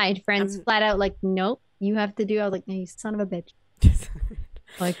denied, friends. Flat out like, nope, you have to do. I was like, no, you son of a bitch.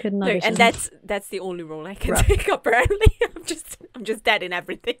 I couldn't. No, and that's the only role I can take. Apparently, I'm just dead in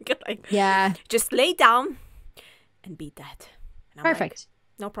everything. Like, just lay down and be dead. Perfect.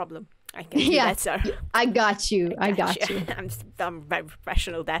 Like, no problem. I can do that, sir. I got you. I got you. I'm very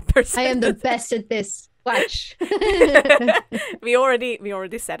professional, that person. I am the best at this. Watch. we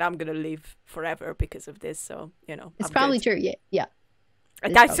already said I'm gonna live forever because of this, so it's probably true. Yeah. I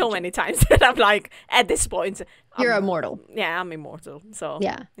died so many times that I'm like, at this point, you're immortal. Yeah, I'm immortal. So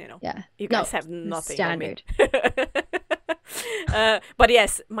you guys have nothing standard. But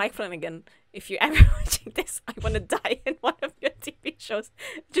yes, Mike Flanagan, if you're ever watching this, I want to die in one of your TV shows.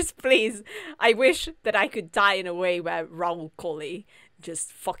 Just please. I wish that I could die in a way where Raul Coley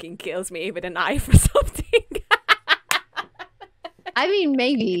just fucking kills me with a knife or something. I mean,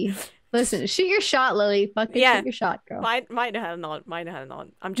 maybe. Listen, shoot your shot, Lily. Fucking Yeah. shoot your shot, girl. Might have not. Might have not.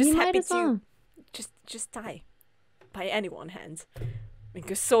 I'm just You might happy as well. to just die by anyone's hands,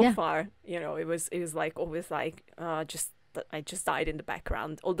 because so Yeah. far, it was like always like just that I just died in the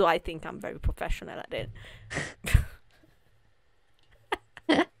background. Although I think I'm very professional at it.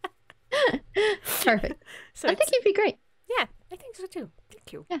 Perfect. So I think you'd be great. yeah, I think so too.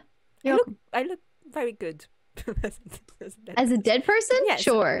 Thank you. Yeah. I You're look welcome. I look very good. As a dead person? Yes.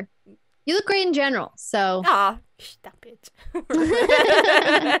 Sure. You look great in general. So Stop it.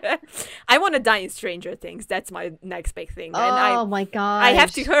 I want to die in Stranger Things. That's my next big thing. oh my god. I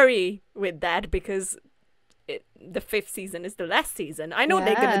have to hurry with that because the 5th season is the last season. I know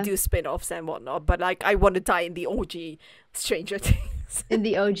they're Yeah. gonna do spin-offs and whatnot, but like I want to die in the OG Stranger Things. In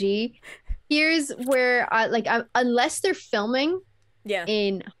the OG. Here's where unless they're filming Yeah.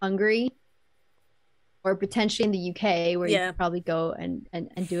 in Hungary or potentially in the UK where you Yeah. could probably go and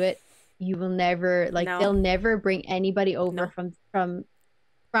do it, you will never No. they'll never bring anybody over No. from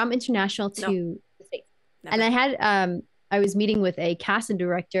international to No. the States. Never. And I had I was meeting with a casting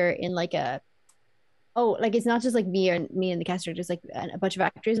director in it's not just like me and the casting director, it's like a bunch of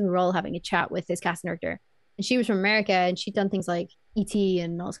actors, and we were all having a chat with this casting director. And she was from America, and she'd done things like E.T.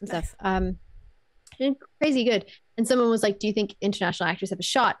 and all this kind of stuff. Did crazy good. And someone was like, "Do you think international actors have a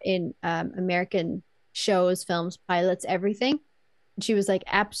shot in American shows, films, pilots, everything?" And she was like,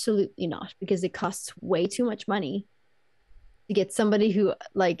 "Absolutely not, because it costs way too much money to get somebody to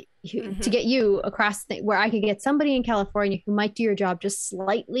get you across where I could get somebody in California who might do your job just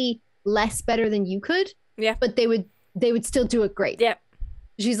slightly less better than you could. Yeah. But they would still do it great." Yeah.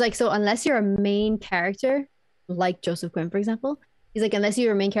 She's like, "So unless you're a main character, like Joseph Quinn, for example," he's like, "unless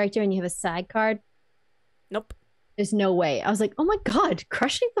you're a main character and you have a SAG card, Nope. there's no way." I was like, "Oh my god,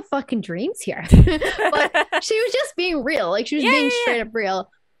 crushing the fucking dreams here." But she was just being real. Like she was being straight up real.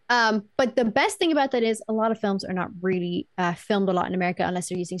 But the best thing about that is a lot of films are not really filmed a lot in America unless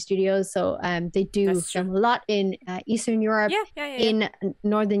they're using studios. So they do That's film true. a lot in Eastern Europe, Yeah. in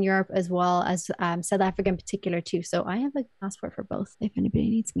Northern Europe, as well as South Africa in particular too. So I have a passport for both. If anybody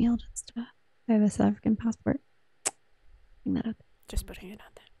needs me, I'll just I have a South African passport. Bring that up. Just putting it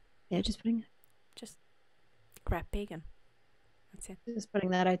out there. Yeah, just putting Just grab Pagan. That's it.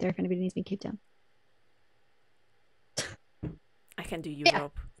 that out there if anybody needs me in Cape Town. I can do Yeah.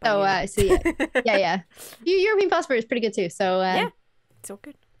 Europe. So yeah. Your European passport is pretty good too. So yeah, it's all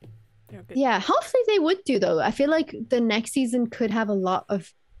good. You're good. yeah, hopefully they would do though. I feel like the next season could have a lot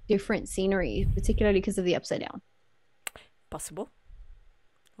of different scenery, particularly because of the Upside Down. Possible.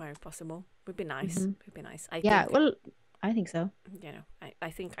 Very possible. Would be nice. Mhm. Would be nice. Yeah, well, I think so.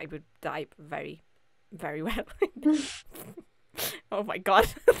 I think I would die very, very well. Oh my god.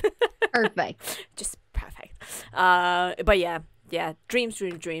 Perfect. Just perfect. But yeah,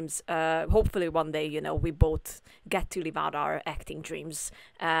 dreams. Hopefully one day, we both get to live out our acting dreams.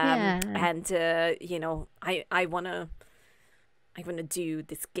 Yeah. And I wanna do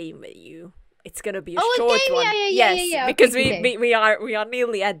this game with you. It's gonna be a Oh, a short game? one. Yeah, Yes, okay, because okay. we are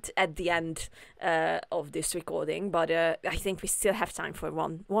nearly at the end of this recording, but I think we still have time for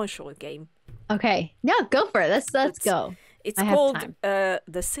one short game. Okay. No, go for it. Let's go. It's I have called time.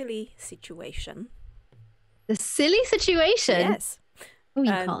 The Silly Situation. The silly situation. Yes. Oh,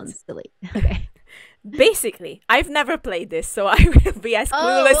 you And- call it silly. Okay. Basically, I've never played this, so I will be as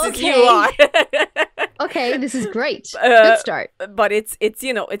clueless Oh, as you are. Okay, this is great. Good start. But it's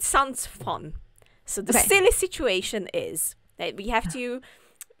it sounds fun. So the Okay. silly situation is that we have to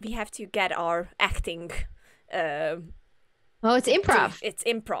get our acting. Oh, it's improv. It's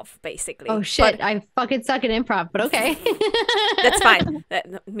improv basically. Oh shit, I fucking suck at improv, but okay. That's fine.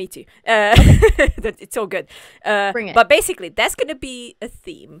 No, me too. It's all good. Bring it. But basically, there's gonna be a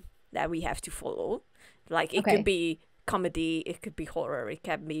theme that we have to follow. Like it Okay. could be comedy, it could be horror, it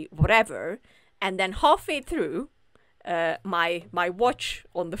can be whatever. And then halfway through, my watch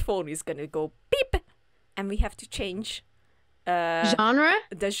on the phone is gonna go beep, and we have to change Genre?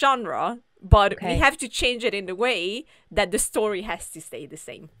 the genre. But Okay. we have to change it in a way that the story has to stay the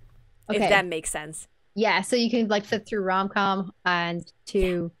same. Okay. If that makes sense. Yeah, so you can like flip through rom-com and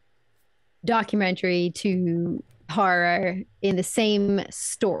to documentary to horror in the same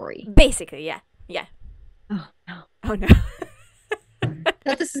story. Basically, yeah. Oh no. Oh no.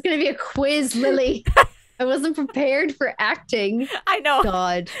 Thought this is gonna be a quiz, Lily. I wasn't prepared for acting. I know.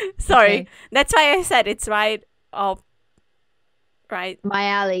 God. Sorry. Okay. That's why I said it's right up. Right. My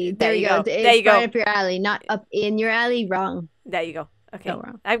alley. There you go. There It's you go. right up your alley, not up in your alley. Wrong. There you go. Okay. So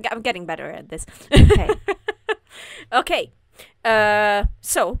wrong. I'm getting better at this. Okay. Okay.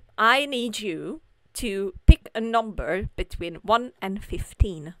 So I need you to pick pick a number between 1 and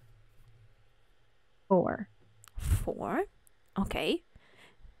 15. 4. 4. Okay.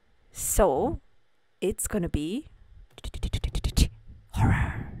 So it's gonna be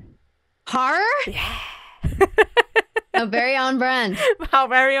horror. Horror? Yeah. Oh, very on brand. How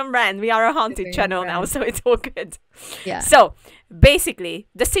very on brand. We are a haunted Very channel on now, brand. so it's all good. Yeah. So basically,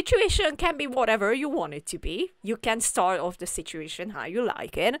 the situation can be whatever you want it to be. You can start off the situation how you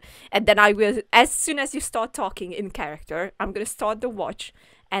like it, and then I will, as soon as you start talking in character, I'm gonna start the watch,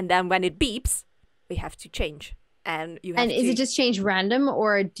 and then when it beeps, we have to change. And you have And is it just change random,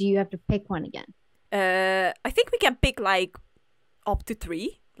 or do you have to pick one again? I think we can pick like up to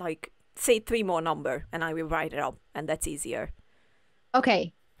 3, like say 3 more number, and I will write it up, and that's easier.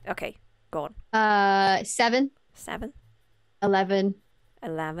 Okay. Okay, go on. 7, 7, 11,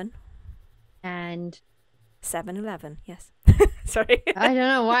 11, and 7, 11. Yes. Sorry. I don't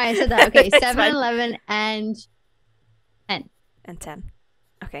know why I said that. Okay, It's 7, fine. 11, and 10. And 10.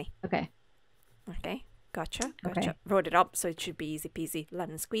 Okay. Okay. Okay. Gotcha. Okay. Wrote it up, so it should be easy peasy,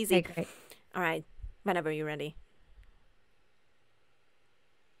 lemon squeezy. Okay, great. All right. Whenever you're ready.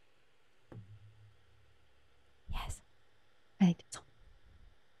 Yes. I think that's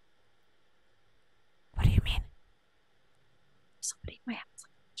What do you mean? somebody in my house.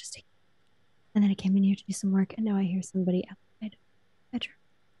 Just take. And then I came in here to do some work, and now I hear somebody outside the bedroom.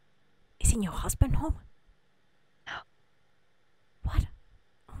 Isn't your husband home? No. What?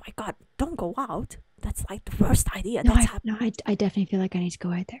 Oh my god, don't go out. That's like the worst idea. No, That's I definitely feel like I need to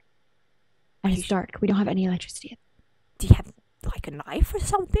go out there. And it's dark. We don't have any electricity yet. Do you have like a knife or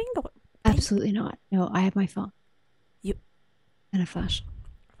something? Or Absolutely not. No, I have my phone. You- And a flash.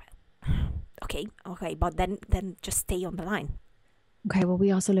 Okay, but then just stay on the line. Okay, well, we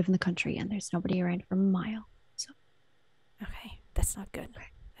also live in the country, and there's nobody around for a mile. So Okay, that's not good. Okay.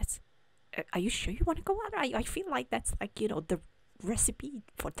 That's. Are you sure you want to go out? I feel like that's like the recipe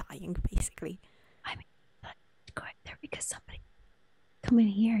for dying, basically. I mean, let's go out there because somebody come in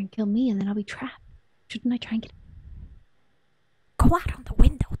here and kill me, and then I'll be trapped. Shouldn't I try and get? Go out on the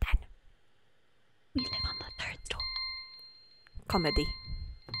window then. We live on the 3rd story. Comedy.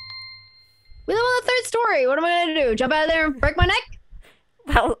 We live on the 3rd story. What am I gonna do? Jump out of there and break my neck?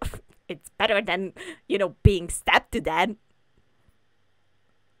 Well, it's better than being stabbed to death.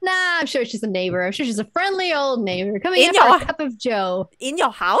 Nah, I'm sure it's just a neighbor. I'm sure she's a friendly old neighbor coming In in for your- a cup of Joe. In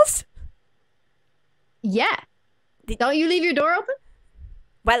your house? Yeah. Don't you leave your door open?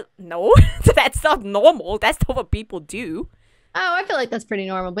 Well, no, that's not normal. That's not what people do. Oh, I feel like that's pretty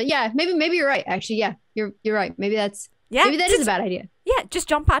normal. But yeah, maybe you're right. Actually, yeah, you're right. Maybe that is a bad idea. Yeah, just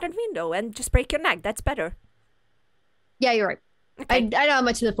jump out of the window and just break your neck. That's better. Yeah, you're right. Okay. I don't have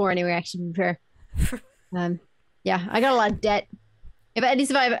much to live for anyway. Actually, to be fair. Yeah, I got a lot of debt. At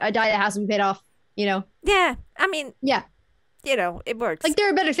least if I die, the house will be paid off. Yeah, I mean, Yeah, it works. like there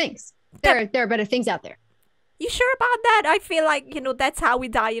are better things. There are better things out there. You sure about that? I feel like, that's how we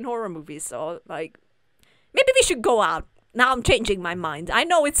die in horror movies. So, like, maybe we should go out. Now I'm changing my mind. I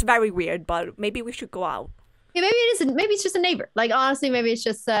know it's very weird, but maybe we should go out. Yeah, maybe it isn't. Maybe it's just a neighbor. Like honestly, maybe it's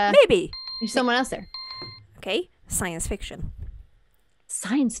just Maybe. there's someone else there. Okay, science fiction.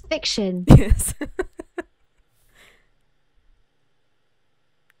 Science fiction. Yes.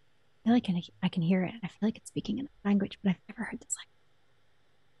 I feel like I can hear it. I feel like it's speaking in a language, but I've never heard this language.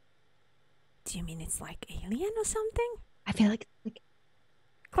 Do you mean it's like alien or something? I feel like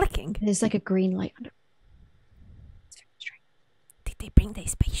Clicking. there's like a green light under. It's very strange. Did they bring their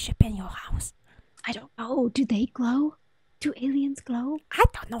spaceship in your house? I don't know. Do they glow? Do aliens glow? I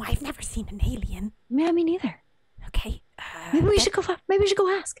don't know. I've never seen an alien. Yeah, me neither. Okay. Maybe we should go. Maybe we should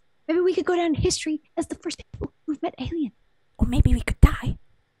go ask. Maybe we could go down in history as the first people who've met aliens. Or maybe we could die.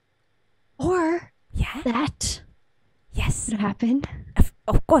 Or Yeah. that Yes. could happen.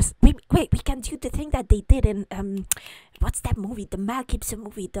 Of course. Maybe. Wait. We can do the thing that they did in what's that movie? The Mel Gibson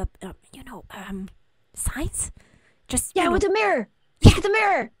movie. The Science. Just Yeah, with the mirror. Yeah. Look at the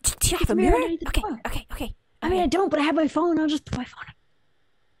mirror. Do you have the a mirror mirror? underneath the Okay. door. Okay. I mean, I don't, but I have my phone. I'll just put my phone on.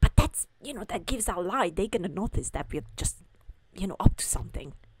 But that's that gives out light. They're gonna notice that we're just up to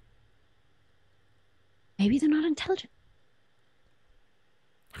something. Maybe they're not intelligent.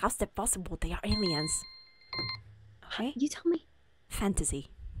 How's that possible? They are aliens. Okay. You tell me.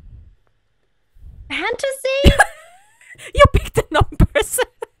 Fantasy. Fantasy? You picked the numbers.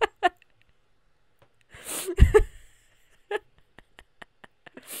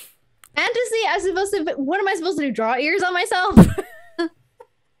 Fantasy? I'm supposed to. What am I supposed to do? Draw ears on myself?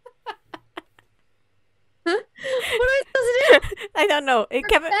 What am I supposed to do? I don't know. It For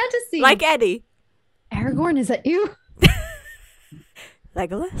kept fantasy. like Eddie. Aragorn, is that you?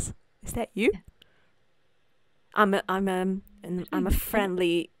 Legolas? Is that you? I'm a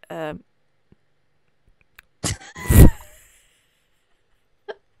friendly.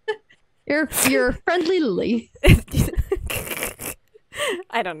 You're friendly Lily.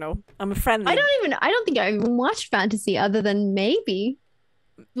 I don't know. I'm a friendly. I don't think I even watched fantasy other than maybe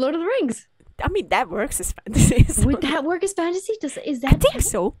Lord of the Rings. I mean, that works as fantasy. So. Would that work as fantasy? Is that? I think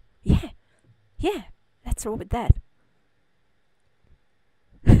so. Yeah. Yeah. Let's roll with that.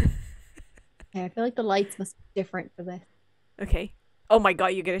 Yeah, I feel like the lights must be different for this. Okay. Oh my god,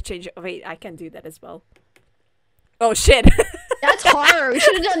 you're gonna change it. Wait, I can do that as well. Oh shit. That's horror. We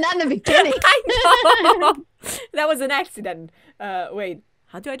should have done that in the beginning. I know. That was an accident. Wait.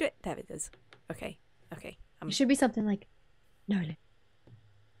 How do I do it? There it is. Okay. Okay. It should be something like, Nolan.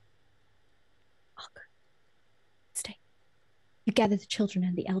 Stay. You gather the children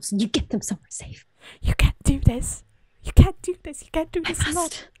and the elves and you get them somewhere safe. You can't do this. You can't do this. You can't do this.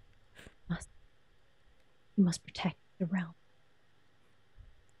 Must. You must protect the realm.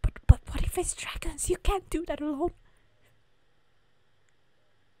 But what if it's dragons? You can't do that alone.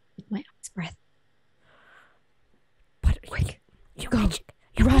 With my ice breath. But quick, your go, magic,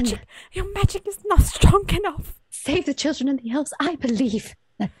 run. Your magic is not strong enough. Save the children and the elves. I believe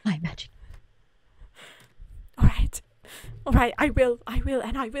that my magic. All right. I will,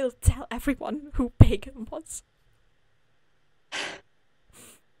 and I will tell everyone who Pagan was.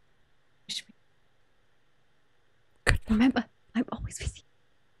 Remember, I'm always with you.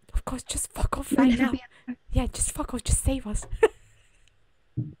 Of course, just fuck off right now. Yeah, just fuck off. Just save us.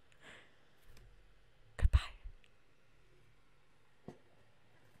 Goodbye.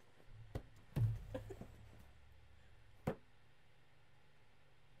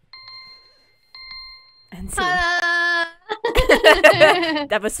 And see.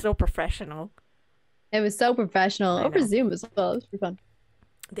 That was so professional. It was so professional. Over Zoom as well. It was pretty fun.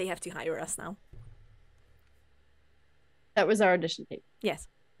 They have to hire us now. That was our audition tape. Yes.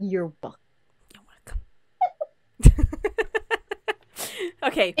 You're welcome. You're welcome.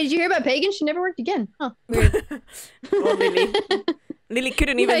 Okay. Hey, did you hear about Pagan? She never worked again. Huh. Weird. Oh, Lily. Lily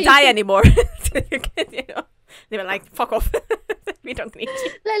couldn't even die anymore. You know, they were like, fuck off. We don't need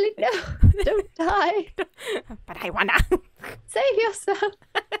you. Lily, no. Don't die. But I wanna. Save yourself.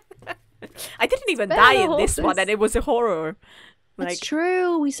 I didn't even die in this one, and it was a horror. That's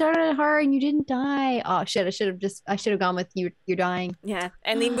true. We started at horror and you didn't die. Oh shit! I should have gone with you. You're dying. Yeah,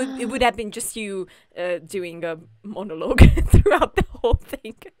 and it would have been just you doing a monologue throughout the whole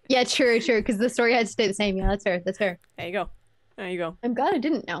thing. Yeah, true. Because the story had to stay the same. Yeah, that's fair. There you go. I'm glad I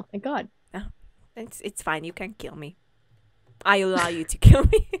didn't now. Thank God. No, it's fine. You can kill me. I allow you to kill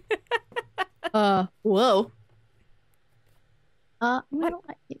me. Whoa. No,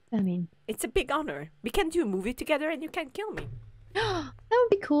 I mean, it's a big honor. We can do a movie together, and you can kill me. That would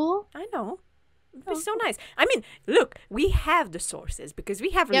be cool. I know. It's so nice. I mean, look, we have the sources because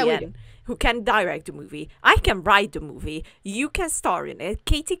we have Leanne who can direct the movie. I can write the movie. You can star in it.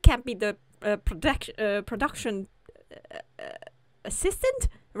 Katie can be the production assistant,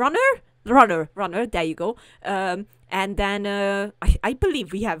 runner. There you go. And then I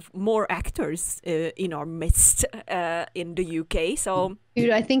believe we have more actors in our midst in the UK. So,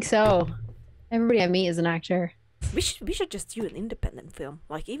 dude, I think so. Everybody I meet is an actor. We should just do an independent film,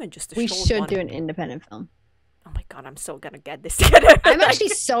 like even just a short one. We should do an independent film. Oh my god, I'm so gonna get this together. I'm actually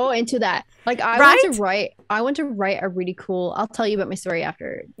so into that. Like I want to write a really cool. I'll tell you about my story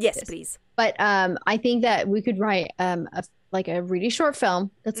after. Yes, this. Please. But I think that we could write a really short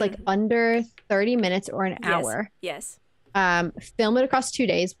film that's like under 30 minutes or an hour. Yes. Film it across 2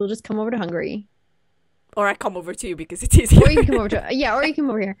 days. We'll just come over to Hungary. Or I come over to you because it's easier. Or you can come over to or you come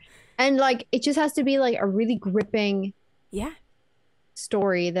over here. And like it just has to be like a really gripping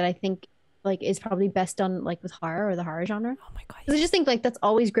story that I think like is probably best done like with horror or the horror genre. Oh my god. Because I just think like that's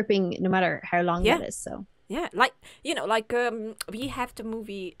always gripping no matter how long that is. So yeah, like we have the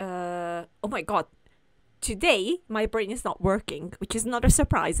movie oh my god. Today my brain is not working, which is not a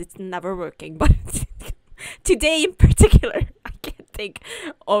surprise. It's never working, but today in particular I can't think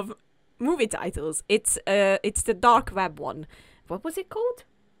of movie titles. It's the dark web one. What was it called?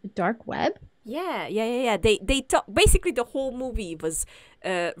 The dark web? Yeah. They talk, basically the whole movie was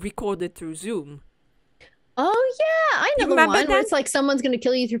recorded through Zoom. Oh yeah, I know the one where it's like someone's gonna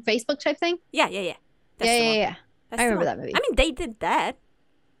kill you through Facebook type thing. Yeah. That's yeah. I remember that movie. I mean, they did that.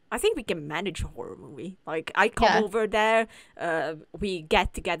 I think we can manage a horror movie. Like I come over there, we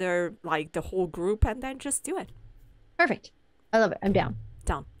get together like the whole group, and then just do it. Perfect. I love it. I'm down.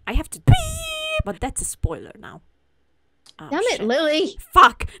 I have to beep, but that's a spoiler now. Oh, damn it, Lily.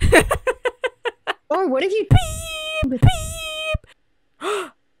 Fuck. Or what if you beep?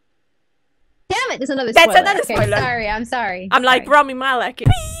 Damn it. There's another That's spoiler. another Okay, spoiler. sorry. I'm sorry. I'm like Sorry. Rami Malek. Beep.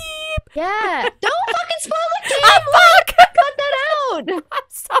 Yeah. Don't fucking spoil the game. Oh, fuck. Cut that out. I'm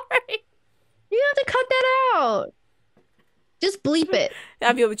sorry. You have to cut that out. Just bleep it.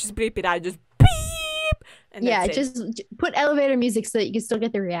 I will just bleep it out. Just beep. And Yeah, that's it. just put elevator music so that you can still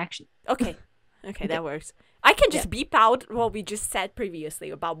get the reaction. Okay. Okay, that works. I can just beep out what we just said previously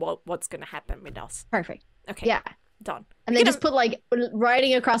about what's going to happen with us. Perfect. Okay. Yeah. Done. And then just put like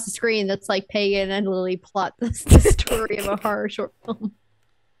writing across the screen that's like Pagan and Lily plot the story of a horror short film.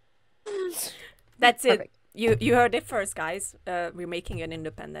 That's it. Perfect. You heard it first, guys. We're making an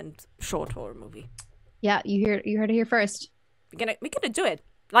independent short horror movie. Yeah, you heard it here first. We're gonna do it.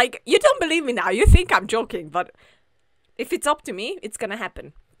 Like, you don't believe me now. You think I'm joking, but if it's up to me, it's gonna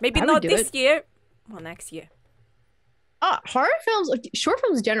happen. Maybe not this year. Well, next year. Horror films, short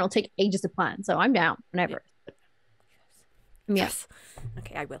films in general take ages to plan, so I'm down whenever. Yeah. Yes.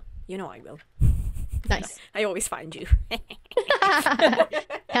 Okay, I will. You know I will. Nice. I always find you.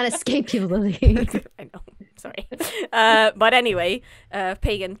 Can't escape you, Lily. I know. Sorry. But anyway,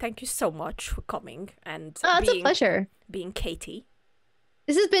 Pagan, thank you so much for coming and It's a pleasure. Being Katie.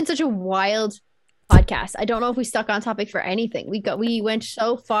 This has been such a wild podcast. I don't know if we stuck on topic for anything. We went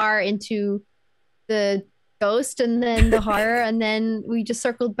so far into the ghost and then the horror, and then we just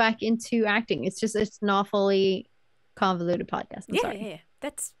circled back into acting. It's an awfully convoluted podcast. I'm sorry. Yeah.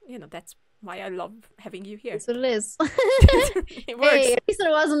 That's why I love having you here. That's what it is. It works. Hey, at least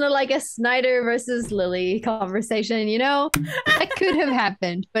it wasn't like a Snyder versus Lily conversation, That could have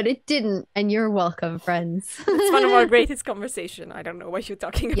happened, but it didn't. And you're welcome, friends. It's one of our greatest conversations. I don't know what you're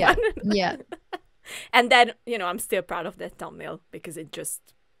talking about. Yeah. And then, I'm still proud of that thumbnail because it just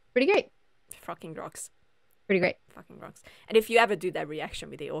Pretty great. fucking rocks. Pretty great. Fucking rocks. And if you ever do that reaction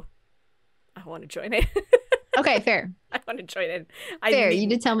video, I want to join it. Okay, fair. I want to join in. Fair. You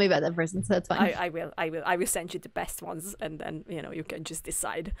did tell me about that person, so that's fine. I will send you the best ones, and then you can just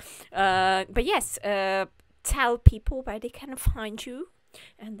decide. But yes, tell people where they can find you,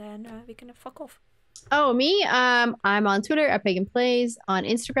 and then we can fuck off. Oh, me? I'm on Twitter at Pagan Plays, on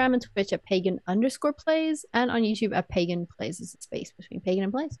Instagram and Twitch at Pagan_plays, and on YouTube at Pagan Plays. Is a space between Pagan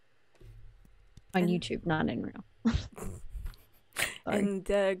and Plays. On YouTube, not in real. And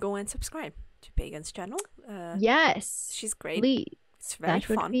go and subscribe to Pagan's channel. Yes, she's great. Please. It's very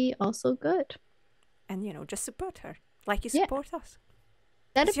fun. That would be also good. And just support her like you support us.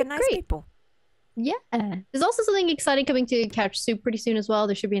 That'd be nice great. People. Yeah. There's also something exciting coming to Couch Soup pretty soon as well.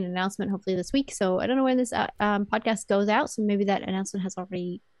 There should be an announcement hopefully this week. So I don't know when this podcast goes out. So maybe that announcement has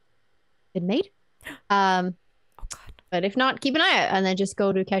already been made. Oh God. But if not, keep an eye out and then just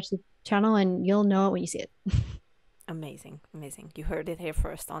go to Couch Soup channel and you'll know it when you see it. Amazing. You heard it here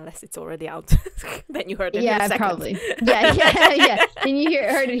first, unless it's already out. Then you heard it here second. Probably. Yeah. And you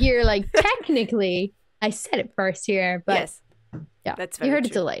heard it here, like, technically, I said it first here, but yes. Yeah, that's very you heard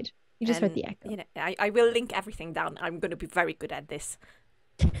true. it delayed. You just heard the echo. I will link everything down. I'm going to be very good at this.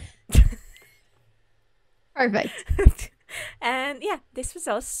 Perfect. And yeah, this was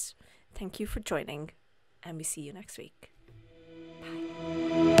us. Thank you for joining, and we see you next week.